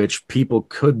context in which people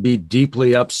could be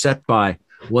deeply upset by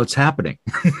what's happening,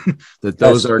 that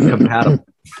those are compatible.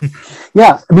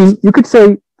 Yeah, I mean, you could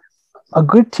say a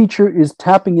good teacher is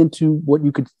tapping into what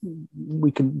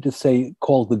we can just say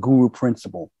called the guru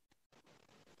principle.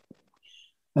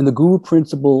 And the guru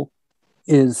principle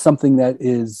is something that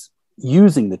is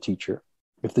using the teacher,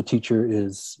 if the teacher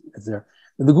is there.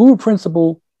 And the guru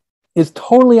principle is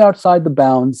totally outside the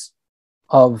bounds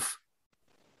of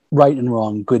right and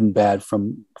wrong, good and bad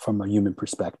from a human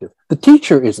perspective. The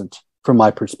teacher isn't, from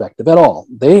my perspective, at all.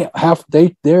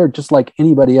 They're just like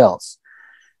anybody else.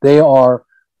 They are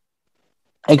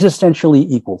existentially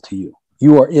equal to you.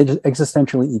 You are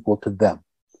existentially equal to them.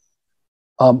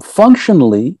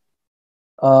 Functionally,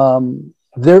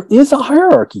 there is a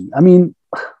hierarchy. I mean,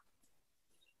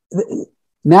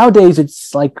 nowadays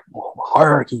it's like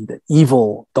hierarchy, the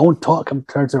evil, don't talk in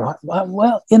terms of,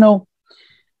 well,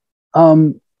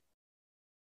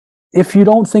 if you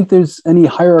don't think there's any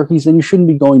hierarchies, then you shouldn't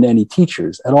be going to any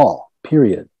teachers at all,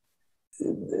 period.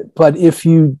 But if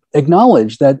you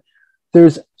acknowledge that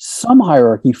there's some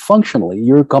hierarchy functionally,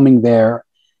 you're coming there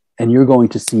and you're going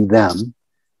to see them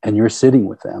and you're sitting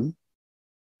with them,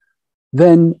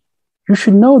 then you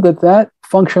should know that that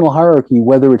functional hierarchy,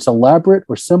 whether it's elaborate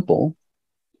or simple,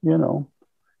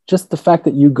 Just the fact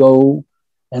that you go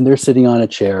and they're sitting on a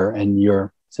chair and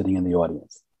you're sitting in the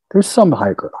audience. There's some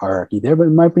hierarchy there, but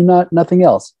it might be nothing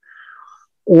else.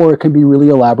 Or it can be really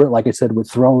elaborate, like I said, with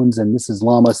thrones, and this is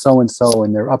Lama so-and-so,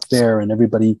 and they're up there, and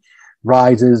everybody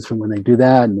rises from when they do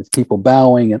that, and there's people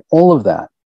bowing, and all of that.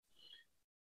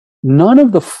 None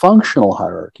of the functional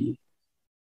hierarchy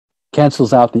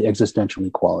cancels out the existential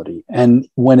equality. And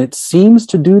when it seems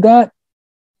to do that,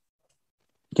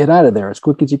 get out of there as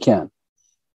quick as you can.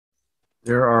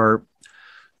 There are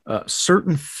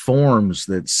certain forms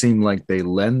that seem like they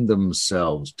lend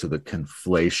themselves to the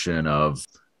conflation of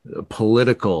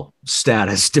political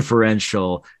status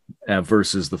differential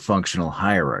versus the functional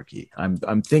hierarchy.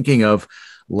 I'm thinking of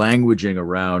languaging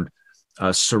around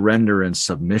surrender and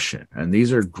submission. And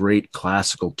these are great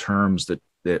classical terms that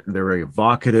they're very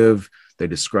evocative. They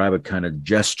describe a kind of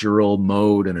gestural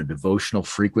mode and a devotional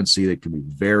frequency that can be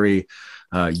very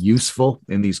useful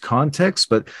in these contexts,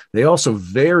 but they also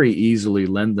very easily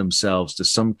lend themselves to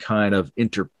some kind of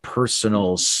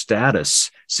interpersonal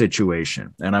status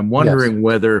situation. And I'm wondering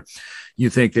whether you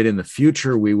think that in the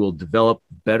future we will develop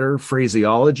better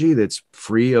phraseology that's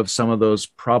free of some of those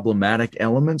problematic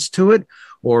elements to it,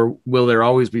 or will there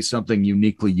always be something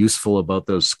uniquely useful about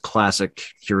those classic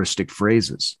heuristic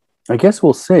phrases? I guess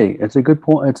we'll see. It's a good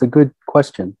point. It's a good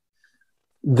question.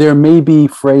 There may be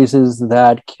phrases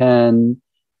that can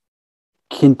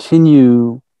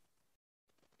continue.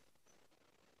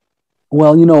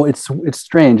 Well, you know, it's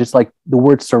strange. It's like the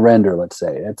word surrender, let's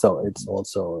say. It's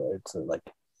like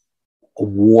a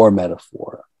war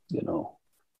metaphor, you know.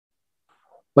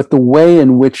 But the way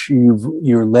in which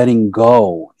you're letting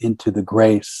go into the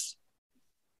grace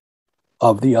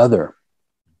of the other,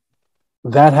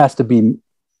 that has to be,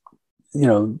 you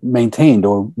know, maintained,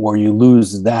 or you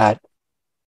lose that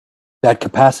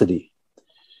capacity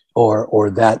or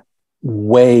that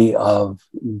way of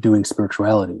doing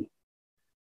spirituality.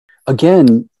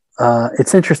 Again,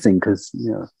 it's interesting because,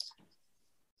 you know,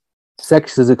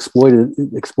 sex is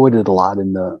exploited a lot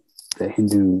in the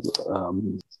Hindu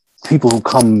people who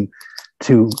come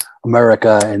to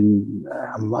America, and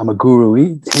I'm a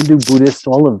guru, Hindu, Buddhist,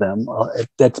 all of them.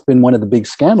 That's been one of the big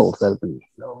scandals that have been,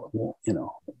 you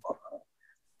know.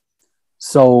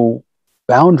 So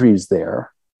boundaries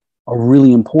there are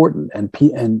really important, and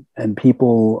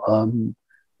people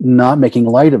not making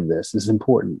light of this is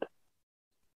important.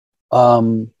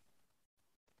 And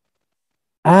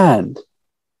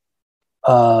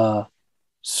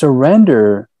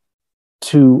surrender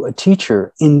to a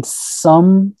teacher in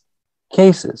some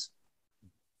cases,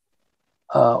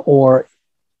 or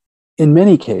in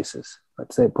many cases,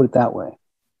 let's say, put it that way,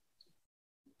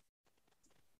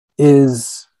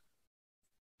 is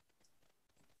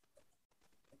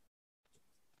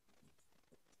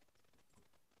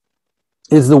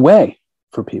the way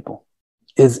for people.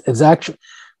 Is actually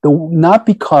not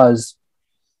because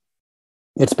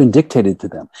it's been dictated to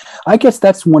them. I guess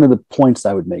that's one of the points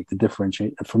I would make, the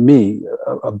differentiate. For me,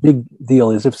 a big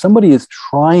deal is if somebody is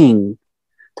trying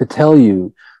to tell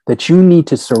you that you need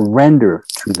to surrender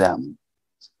to them,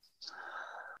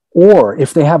 or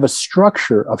if they have a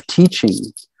structure of teaching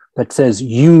that says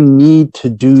you need to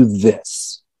do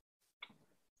this,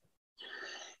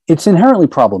 it's inherently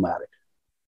problematic.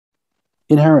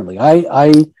 Inherently.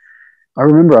 I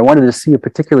remember I wanted to see a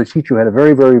particular teacher who had a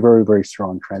very, very, very, very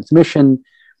strong transmission,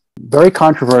 very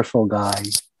controversial guy.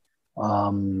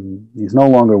 He's no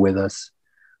longer with us,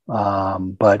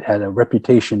 but had a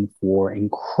reputation for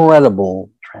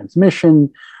incredible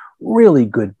transmission, really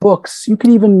good books. You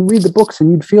could even read the books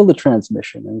and you'd feel the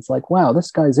transmission. And it's like, wow,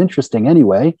 this guy's interesting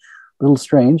anyway. A little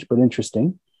strange, but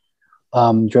interesting.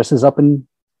 Dresses up in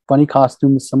funny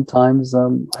costumes sometimes. I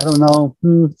don't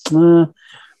know.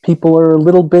 People are a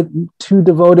little bit too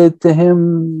devoted to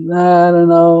him. I don't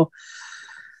know.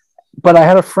 But I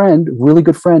had a friend, really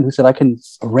good friend, who said, I can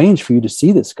arrange for you to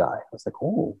see this guy. I was like,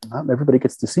 oh, not everybody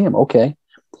gets to see him. Okay.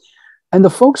 And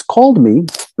the folks called me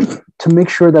to make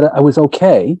sure that I was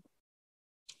okay.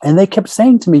 And they kept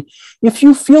saying to me, if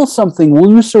you feel something,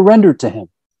 will you surrender to him?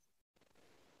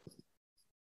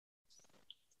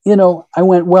 You know, I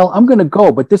went, well, I'm going to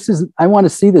go, but I want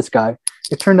to see this guy.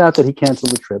 It turned out that he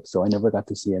canceled the trip, so I never got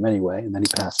to see him anyway, and then he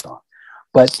passed on.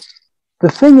 But the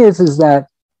thing is that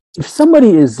if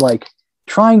somebody is like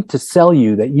trying to sell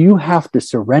you that you have to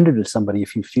surrender to somebody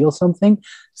if you feel something,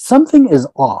 something is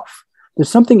off. There's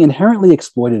something inherently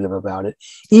exploitative about it.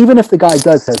 Even if the guy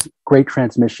does have great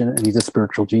transmission and he's a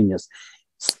spiritual genius,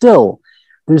 still,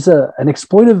 there's an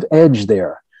exploitive edge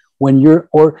there when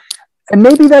and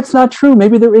maybe that's not true.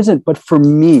 Maybe there isn't. But for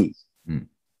me,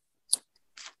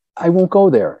 I won't go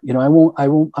there.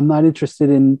 I'm not interested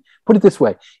in, put it this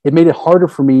way. It made it harder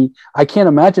for me. I can't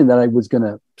imagine that I was going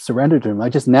to surrender to him.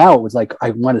 Now it was like, I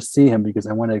want to see him because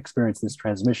I want to experience this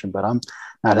transmission, but I'm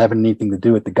not having anything to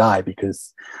do with the guy,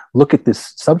 because look at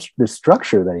this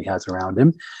structure that he has around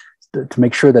him to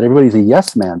make sure that everybody's a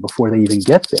yes man before they even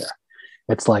get there.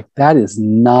 It's like, that is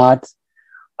not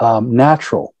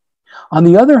natural. On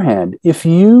the other hand, if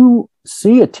you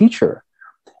see a teacher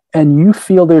and you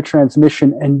feel their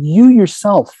transmission and you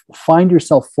yourself find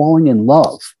yourself falling in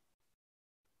love,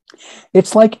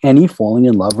 it's like any falling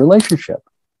in love relationship,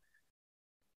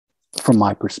 from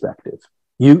my perspective.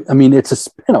 It's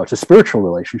a spiritual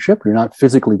relationship. You're not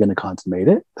physically going to consummate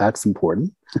it. That's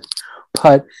important.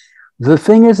 But the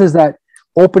thing is that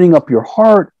opening up your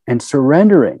heart and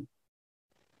surrendering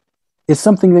is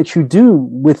something that you do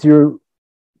with your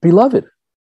beloved.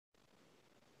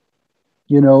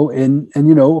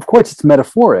 Of course it's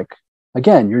metaphoric.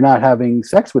 Again, you're not having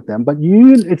sex with them, but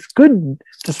it's good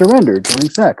to surrender during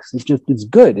sex. It's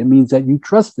good. It means that you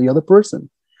trust the other person.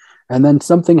 And then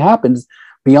something happens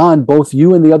beyond both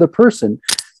you and the other person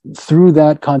through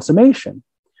that consummation.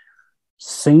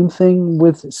 Same thing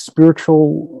with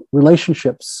spiritual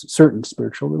relationships, certain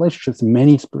spiritual relationships,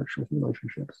 many spiritual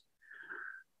relationships.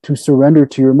 To surrender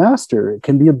to your master, it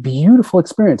can be a beautiful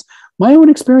experience. My own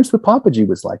experience with Papaji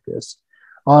was like this.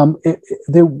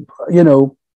 There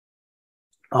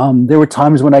were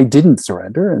times when I didn't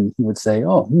surrender, and he would say,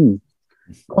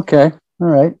 okay, all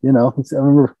right. I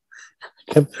remember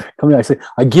kept coming. I said,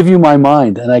 I give you my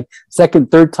mind. And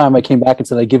third time I came back and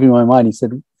said, I give you my mind. He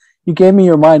said, you gave me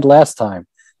your mind last time.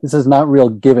 This is not real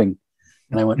giving.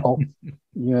 And I went, oh,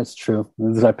 yeah, it's true.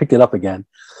 And I picked it up again.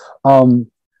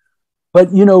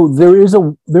 But there is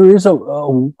a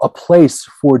place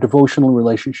for devotional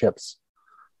relationships.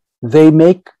 They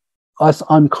make us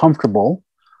uncomfortable,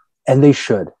 and they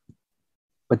should.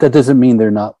 But that doesn't mean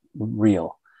they're not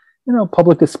real.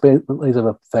 Public displays of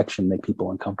affection make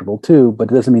people uncomfortable too, but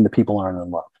it doesn't mean that people aren't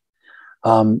in love.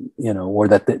 Or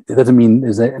that it doesn't mean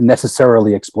there's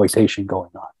necessarily exploitation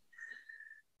going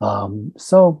on.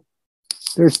 So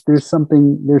there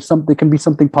can be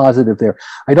something positive there.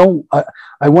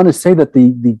 I want to say that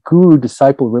the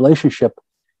guru-disciple relationship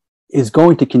is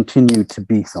going to continue to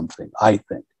be something, I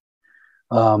think,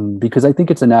 because I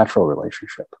think it's a natural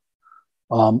relationship.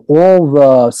 All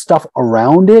the stuff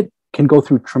around it can go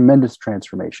through tremendous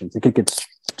transformations. It could get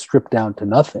stripped down to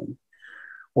nothing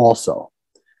also.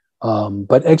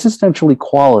 But existential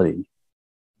equality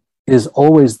is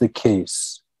always the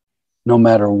case, no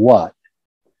matter what.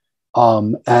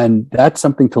 And that's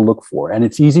something to look for. And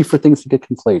it's easy for things to get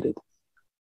conflated.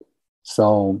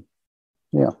 So,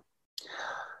 yeah.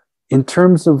 In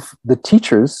terms of the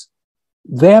teachers,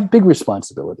 they have big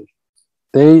responsibility.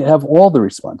 They have all the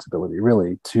responsibility,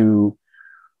 really, to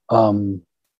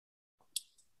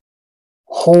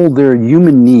hold their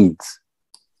human needs,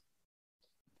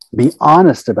 be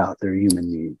honest about their human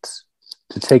needs,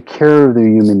 to take care of their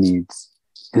human needs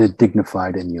in a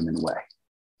dignified and human way.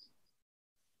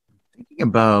 Thinking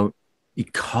about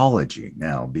ecology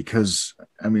now, because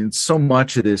so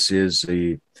much of this is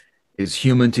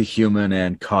human to human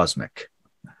and cosmic.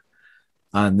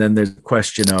 And then there's the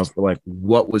question of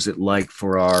what was it like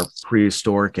for our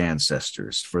prehistoric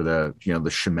ancestors, for the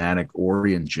shamanic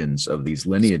origins of these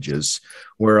lineages,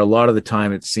 where a lot of the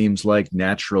time it seems like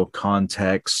natural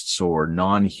contexts or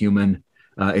non-human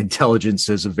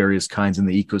intelligences of various kinds in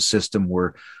the ecosystem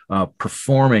were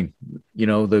performing,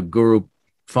 the guru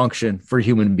function for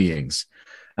human beings.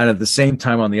 And at the same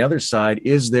time, on the other side,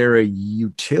 is there a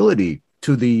utility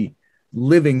to the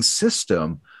living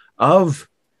system of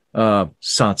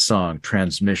satsang,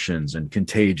 transmissions and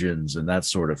contagions and that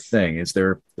sort of thing? Is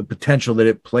there the potential that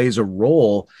it plays a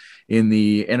role in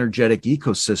the energetic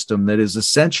ecosystem that is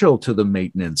essential to the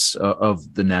maintenance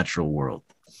of the natural world?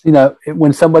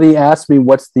 When somebody asked me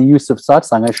what's the use of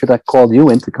satsang, I should have called you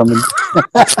in to come in,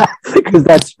 because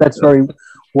that's very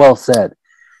well said.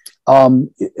 Again,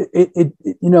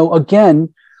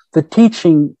 the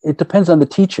teaching, it depends on the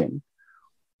teaching.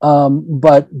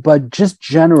 But just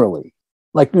generally,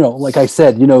 like I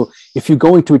said, if you're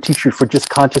going to a teacher for just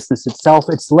consciousness itself,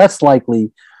 it's less likely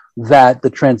that the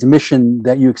transmission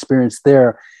that you experience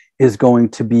there is going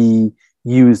to be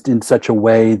used in such a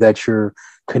way that you're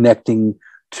connecting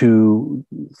to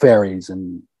fairies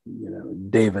and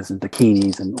devas and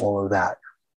dakinis and all of that.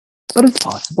 But it's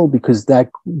possible, because that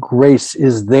grace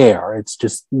is there. It's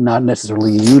just not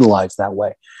necessarily utilized that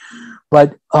way.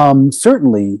 But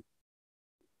certainly,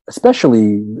 especially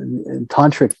in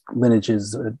tantric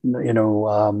lineages,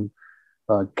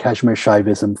 Kashmir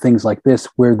Shaivism, things like this,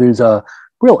 where there's a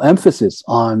real emphasis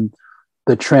on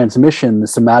the transmission, the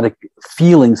somatic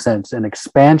feeling sense and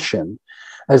expansion,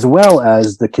 as well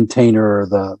as the container,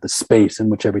 the space in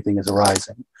which everything is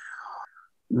arising.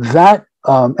 That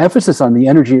emphasis on the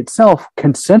energy itself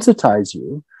can sensitize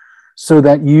you so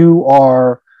that you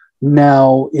are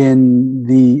now in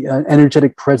the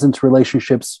energetic presence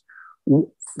relationships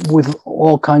with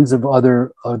all kinds of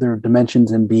other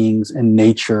dimensions and beings and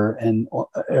nature and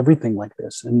everything like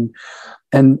this.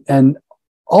 And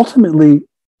ultimately,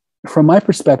 from my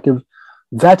perspective,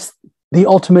 that's the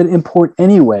ultimate import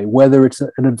anyway, whether it's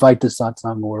an Advaita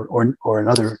satsang or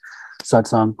another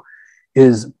satsang,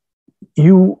 is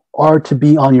you are to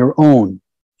be on your own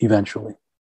eventually.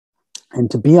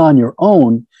 And to be on your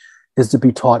own is to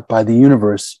be taught by the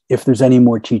universe if there's any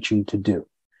more teaching to do.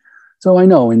 So I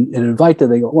know in Advaita,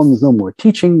 they go, well, there's no more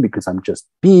teaching because I'm just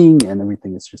being and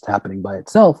everything is just happening by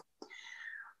itself.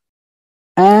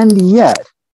 And yet,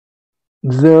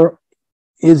 there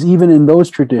is, even in those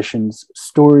traditions,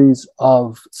 stories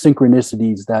of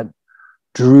synchronicities that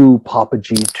drew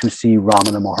Papaji to see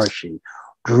Ramana Maharshi,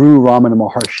 drew Ramana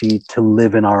Maharshi to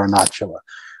live in Arunachala.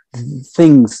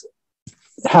 Things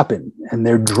happen and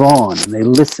they're drawn and they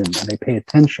listen and they pay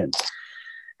attention.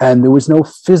 And there was no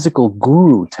physical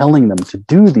guru telling them to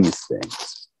do these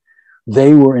things.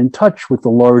 They were in touch with the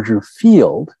larger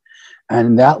field,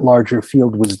 and that larger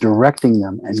field was directing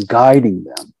them and guiding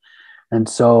them. And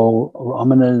so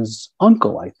Ramana's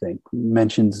uncle, I think,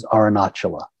 mentions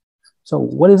Arunachala. So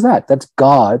what is that? That's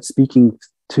God speaking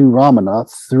to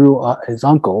Ramana through his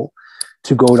uncle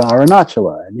to go to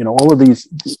Arunachala. And, all of these,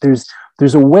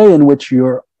 there's a way in which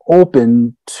you're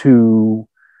open to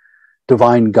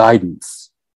divine guidance.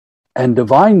 And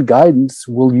divine guidance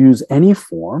will use any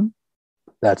form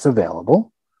that's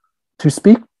available to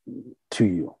speak to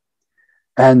you.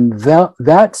 And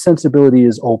that sensibility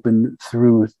is open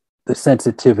through the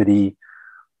sensitivity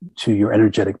to your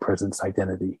energetic presence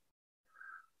identity,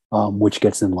 which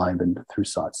gets enlivened through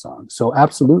satsang. So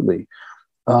absolutely,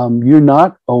 you're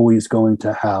not always going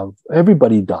to have,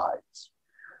 everybody dies,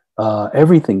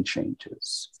 everything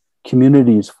changes,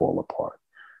 communities fall apart.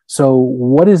 So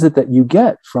what is it that you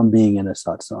get from being in a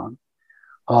satsang?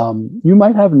 You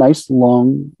might have nice,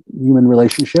 long human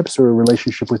relationships or a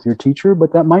relationship with your teacher,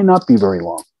 but that might not be very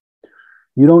long.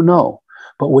 You don't know.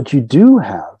 But what you do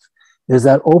have is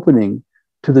that opening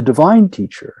to the divine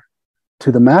teacher,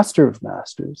 to the master of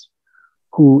masters,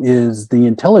 who is the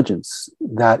intelligence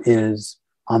that is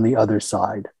on the other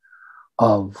side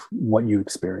of what you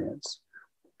experience.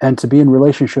 And to be in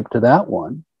relationship to that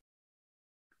one,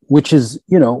 which is,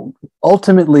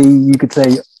 ultimately you could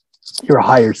say your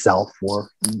higher self, or,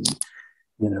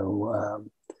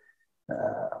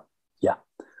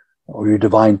 or your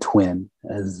divine twin,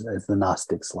 as the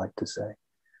Gnostics like to say,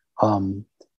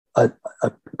 a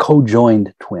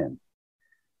co-joined twin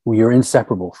who you're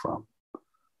inseparable from,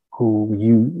 who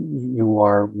you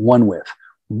are one with,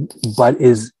 but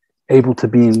is able to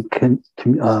be in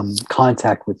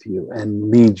contact with you and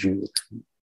lead you.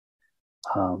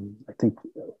 I think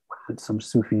some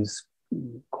Sufis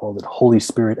called it Holy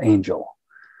Spirit angel,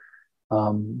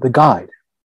 the guide.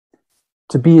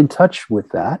 To be in touch with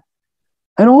that,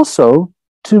 and also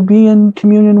to be in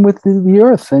communion with the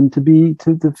earth, and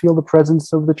to feel the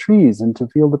presence of the trees, and to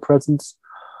feel the presence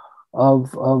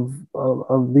of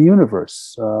the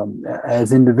universe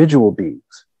as individual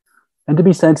beings, and to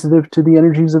be sensitive to the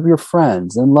energies of your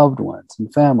friends and loved ones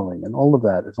and family, and all of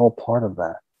that is all part of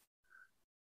that.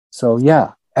 So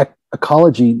yeah,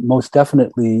 ecology most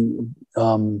definitely,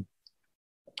 in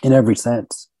every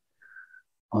sense,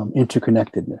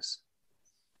 interconnectedness.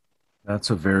 That's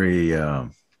a very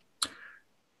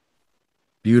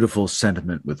beautiful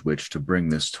sentiment with which to bring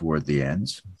this toward the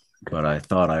ends. Okay. But I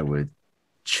thought I would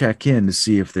check in to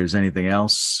see if there's anything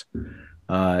else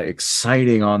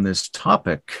exciting on this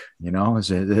topic. Is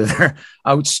there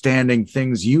outstanding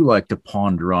things you like to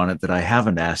ponder on it that I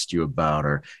haven't asked you about,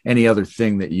 or any other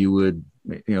thing that you would,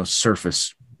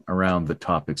 surface around the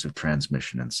topics of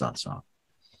transmission and satsang?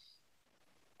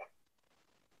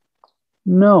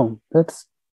 No, that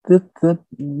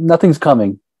nothing's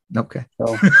coming. Okay.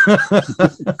 So.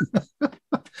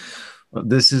 Well,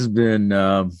 this has been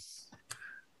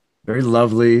very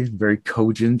lovely, very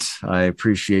cogent. I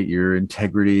appreciate your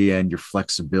integrity and your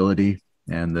flexibility.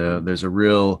 And there's a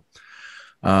real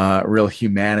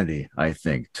humanity, I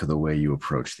think, to the way you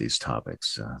approach these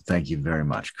topics. Thank you very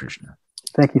much, Krishna.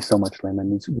 Thank you so much,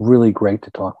 Layman. It's really great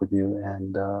to talk with you.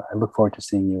 And I look forward to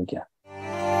seeing you again.